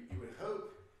 So you would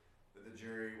hope that the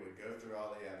jury would go through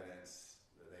all the evidence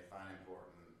that they find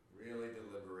important, really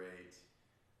deliberate,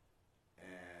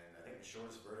 and I think the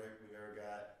shortest verdict we've ever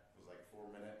got was like 4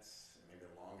 minutes, and maybe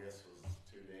the longest was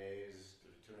 2 days,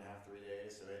 2.5, 3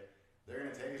 days. So they're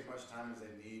going to take as much time as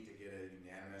they need to get a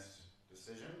unanimous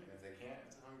decision, and if they can't,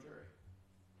 it's a hung jury.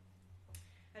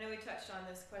 I know we touched on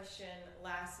this question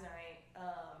last night,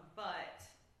 but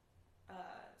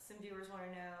some viewers want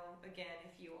to know, again,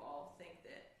 if you all think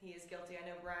that he is guilty. I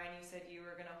know, Brian, you said you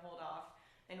were going to hold off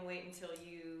and wait until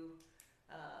you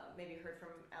maybe heard from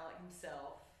Alec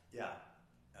himself. Yeah.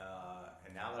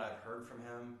 And now that I've heard from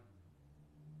him,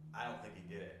 I don't think he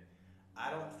did it.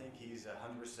 I don't think he's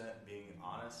 100% being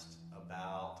honest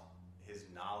about his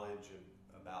knowledge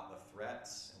about the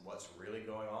threats and what's really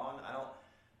going on.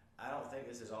 I don't think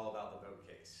this is all about the vote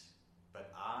case.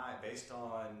 But based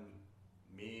on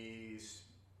me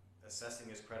assessing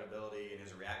his credibility and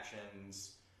his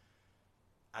reactions,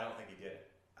 I don't think he did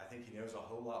it. I think he knows a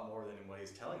whole lot more than what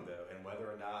he's telling, though, and whether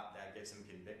or not that gets him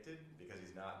convicted because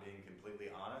he's not being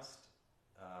completely honest,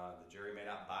 the jury may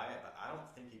not buy it, but I don't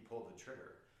think he pulled the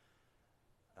trigger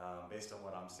based on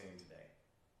what I'm seeing today.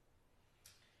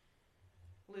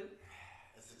 Luke?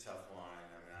 It's a tough one.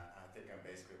 I mean, I think I'm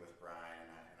basically with Brian,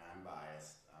 and I'm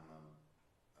biased.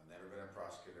 I've never been a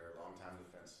prosecutor, long-time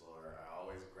defense lawyer. I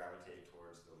always gravitate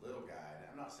towards the little guy. And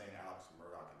I'm not saying Alex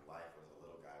Murdaugh in life was a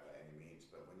little guy by any means,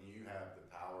 but when you have the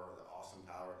power, the awesome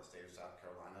power of the state of South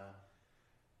Carolina,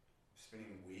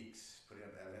 spending weeks putting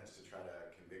up evidence to try to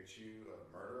convict you of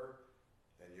murder,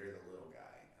 then you're the little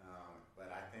guy.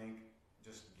 But I think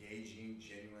just gauging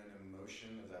genuine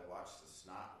emotion as I watched the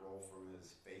snot roll from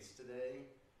his face today,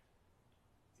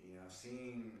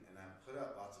 seeing, and I've put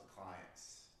up lots of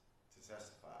clients to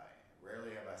testify.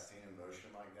 Rarely have I seen emotion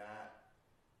like that.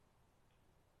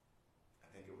 I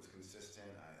think it was consistent.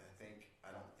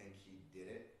 I don't think he did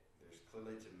it. There's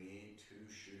clearly, to me, 2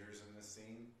 shooters in this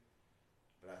scene,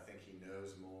 but I think he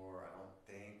knows more. I don't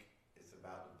think it's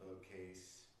about the boat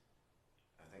case.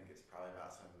 I think it's probably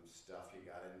about some stuff he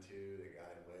got into that got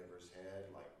in way over his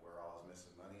head, like where all his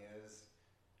missing money is,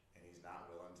 and he's not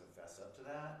willing to fess up to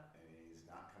that, and he's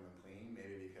not coming clean,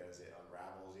 maybe because it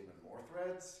unravels even more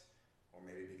threads, or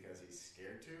maybe because he's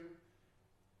scared to.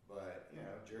 But,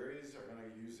 juries are going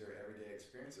to use their everyday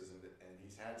experiences, and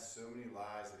he's had so many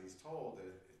lies that he's told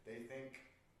that if they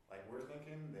think like we're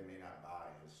thinking, they may not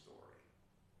buy his story.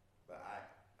 But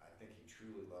I think he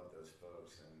truly loved those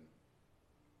folks. And,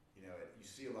 you know, you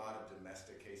see a lot of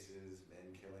domestic cases,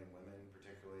 men killing women,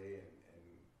 particularly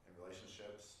in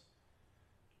relationships.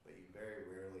 But you very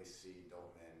rarely see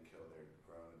adult men kill their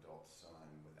grown adult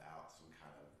son without some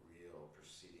kind of real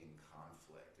preceding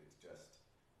conflict. It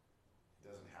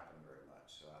doesn't happen very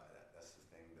much. So that's the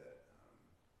thing that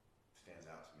stands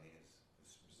out to me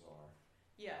is bizarre.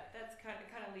 Yeah, that's kind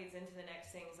of leads into the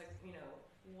next thing. Is like, you know,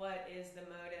 what is the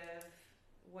motive?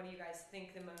 What do you guys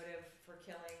think the motive for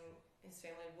killing his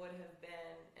family would have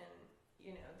been? And,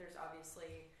 you know, there's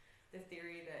obviously the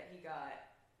theory that he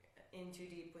got in too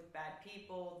deep with bad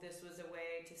people. This was a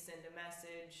way to send a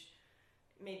message.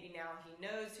 Maybe now he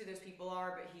knows who those people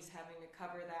are, but he's having to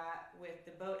cover that with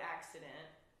the boat accident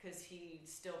because he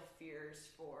still fears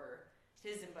for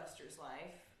his and Buster's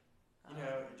life. You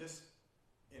know, just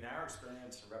in our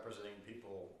experience representing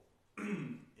people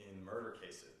in murder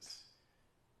cases,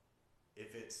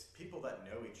 if it's people that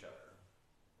know each other,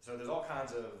 so there's all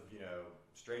kinds of, you know,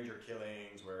 stranger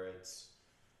killings where it's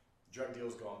drug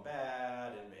deals gone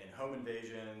bad and home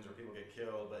invasions where people get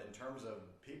killed, but in terms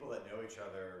of people that know each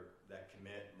other that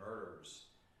commit murders,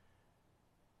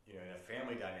 you know, in a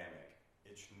family dynamic,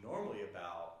 it's normally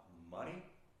about money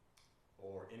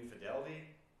or infidelity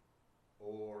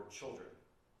or children.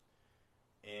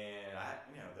 And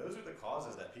those are the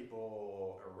causes that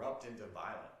people erupt into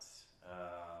violence.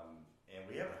 And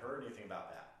we haven't heard anything about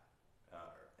that.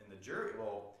 And the jury,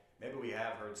 well, maybe we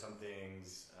have heard some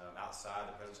things outside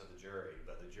the presence of the jury,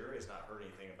 but the jury has not heard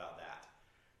anything about that.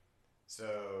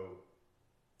 So,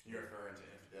 you're referring to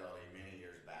infidelity many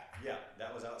years back. Yeah,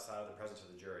 that was outside of the presence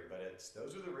of the jury, but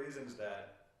those are the reasons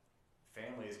that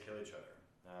families kill each other,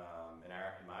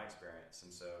 in my experience.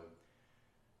 And so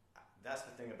that's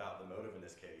the thing about the motive in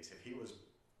this case. If he was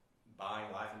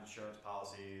buying life insurance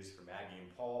policies for Maggie and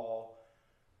Paul,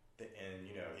 and,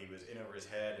 you know, he was in over his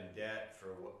head in debt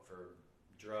for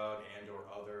drug and or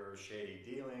other shady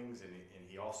dealings, and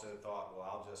he also thought, well,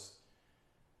 I'll just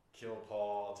kill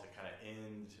Paul to kind of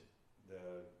end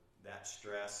that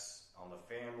stress on the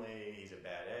family. He's a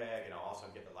bad egg, and I'll also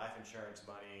get the life insurance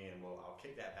money, and I'll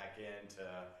kick that back in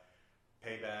to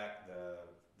pay back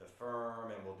the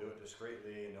firm, and we'll do it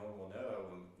discreetly, and no one will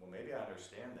know. Well, maybe I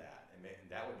understand that, and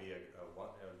that would be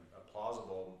a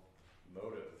plausible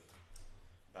motive.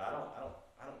 But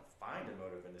I don't find a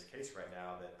motive in this case right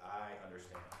now that I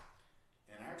understand.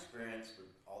 In our experience with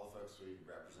all the folks we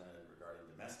represented regarding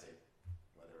domestic,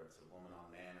 whether it's a woman on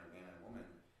man or man on woman,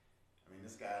 I mean,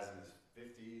 this guy's in his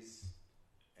 50s,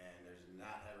 and there's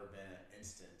not ever been an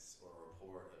instance or a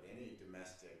report of any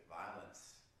domestic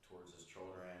violence towards his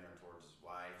children or towards his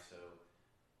wife. So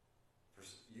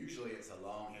usually it's a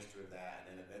long history of that,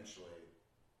 and then eventually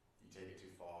you take it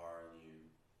too far and you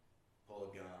pull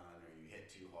a gun or you hit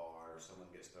too hard or someone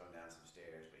gets thrown down some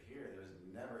stairs. But here, there's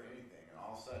never anything, and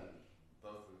all of a sudden,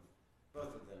 both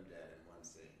of them dead in one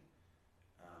scene.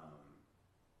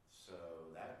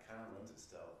 So that kind of lends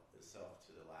itself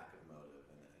to the lack of motive,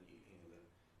 and the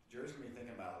jury's gonna be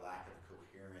thinking about a lack of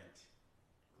coherent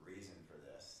reason for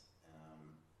this.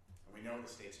 And we know what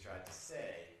the state's tried to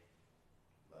say,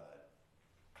 but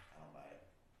I don't buy it.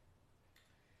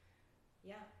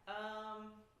 Yeah.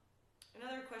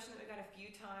 Another question that we got a few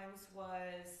times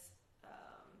was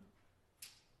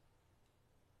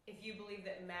if you believe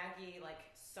that Maggie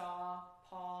saw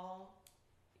Paul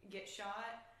get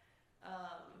shot.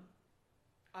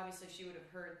 Obviously, she would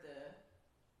have heard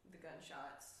the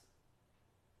gunshots,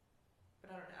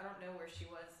 but I don't know where she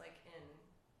was in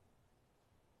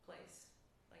place.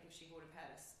 If she would have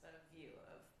had a view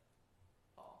of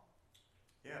Paul.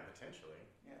 Yeah, potentially.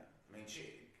 Yeah, I mean,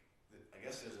 I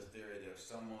guess there's a theory that if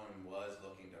someone was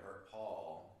looking to hurt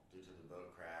Paul due to the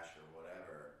boat crash or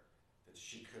whatever, that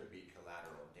she could be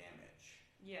collateral damage.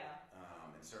 Yeah.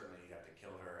 And certainly you have to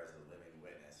kill her as a living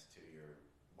witness to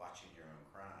watching your own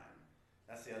crime.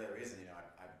 That's the other reason,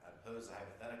 I pose a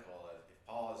hypothetical. If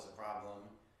Paul is the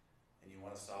problem and you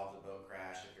want to solve the boat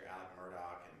crash, if you're Alec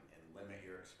Murdaugh and limit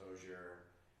your exposure,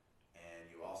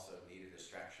 and you also need a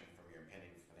distraction from your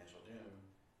impending financial doom,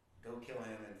 go kill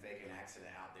him and fake an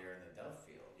accident out there in the dove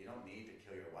field. You don't need to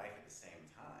kill your wife at the same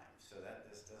time. So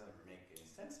this doesn't make any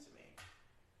sense to me.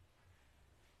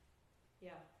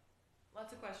 Yeah,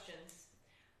 lots of questions.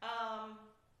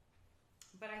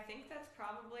 But I think that's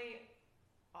probably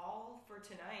all for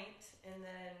tonight. And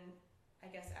then I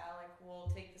guess Alec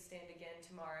will take the stand again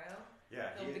tomorrow.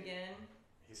 Yeah, He'll begin.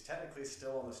 He's technically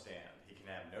still on the stand. He can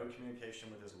have no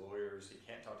communication with his lawyers. He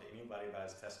can't talk to anybody about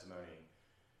his testimony.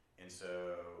 And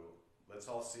so let's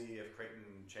all see if Creighton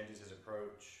changes his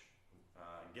approach,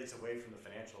 gets away from the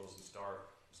financials and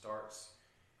starts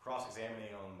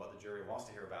cross-examining on what the jury wants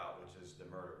to hear about, which is the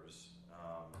murders.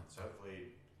 So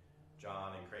hopefully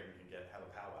John and Creighton can have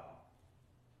a powwow.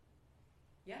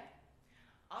 Yeah.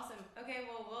 Awesome. Okay,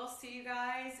 well, we'll see you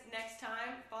guys next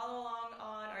time. Follow along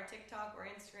on our TikTok or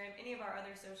Instagram, any of our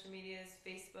other social medias,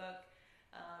 Facebook,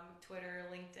 Twitter,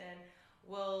 LinkedIn.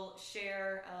 We'll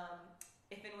share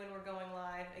if and when we're going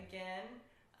live again,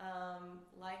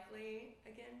 likely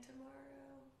again tomorrow.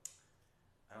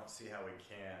 I don't see how we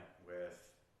can't with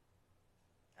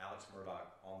Alex Murdaugh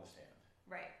on the stand.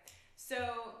 Right.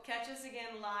 So catch us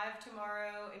again live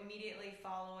tomorrow, immediately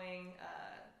following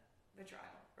the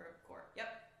trial or court. Yep.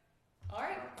 All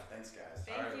right. Thanks, guys.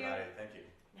 Thank All right, you. everybody. Thank you.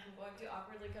 I'm going to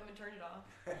awkwardly come and turn it off.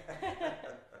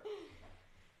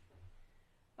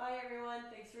 Bye, everyone.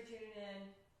 Thanks for tuning in.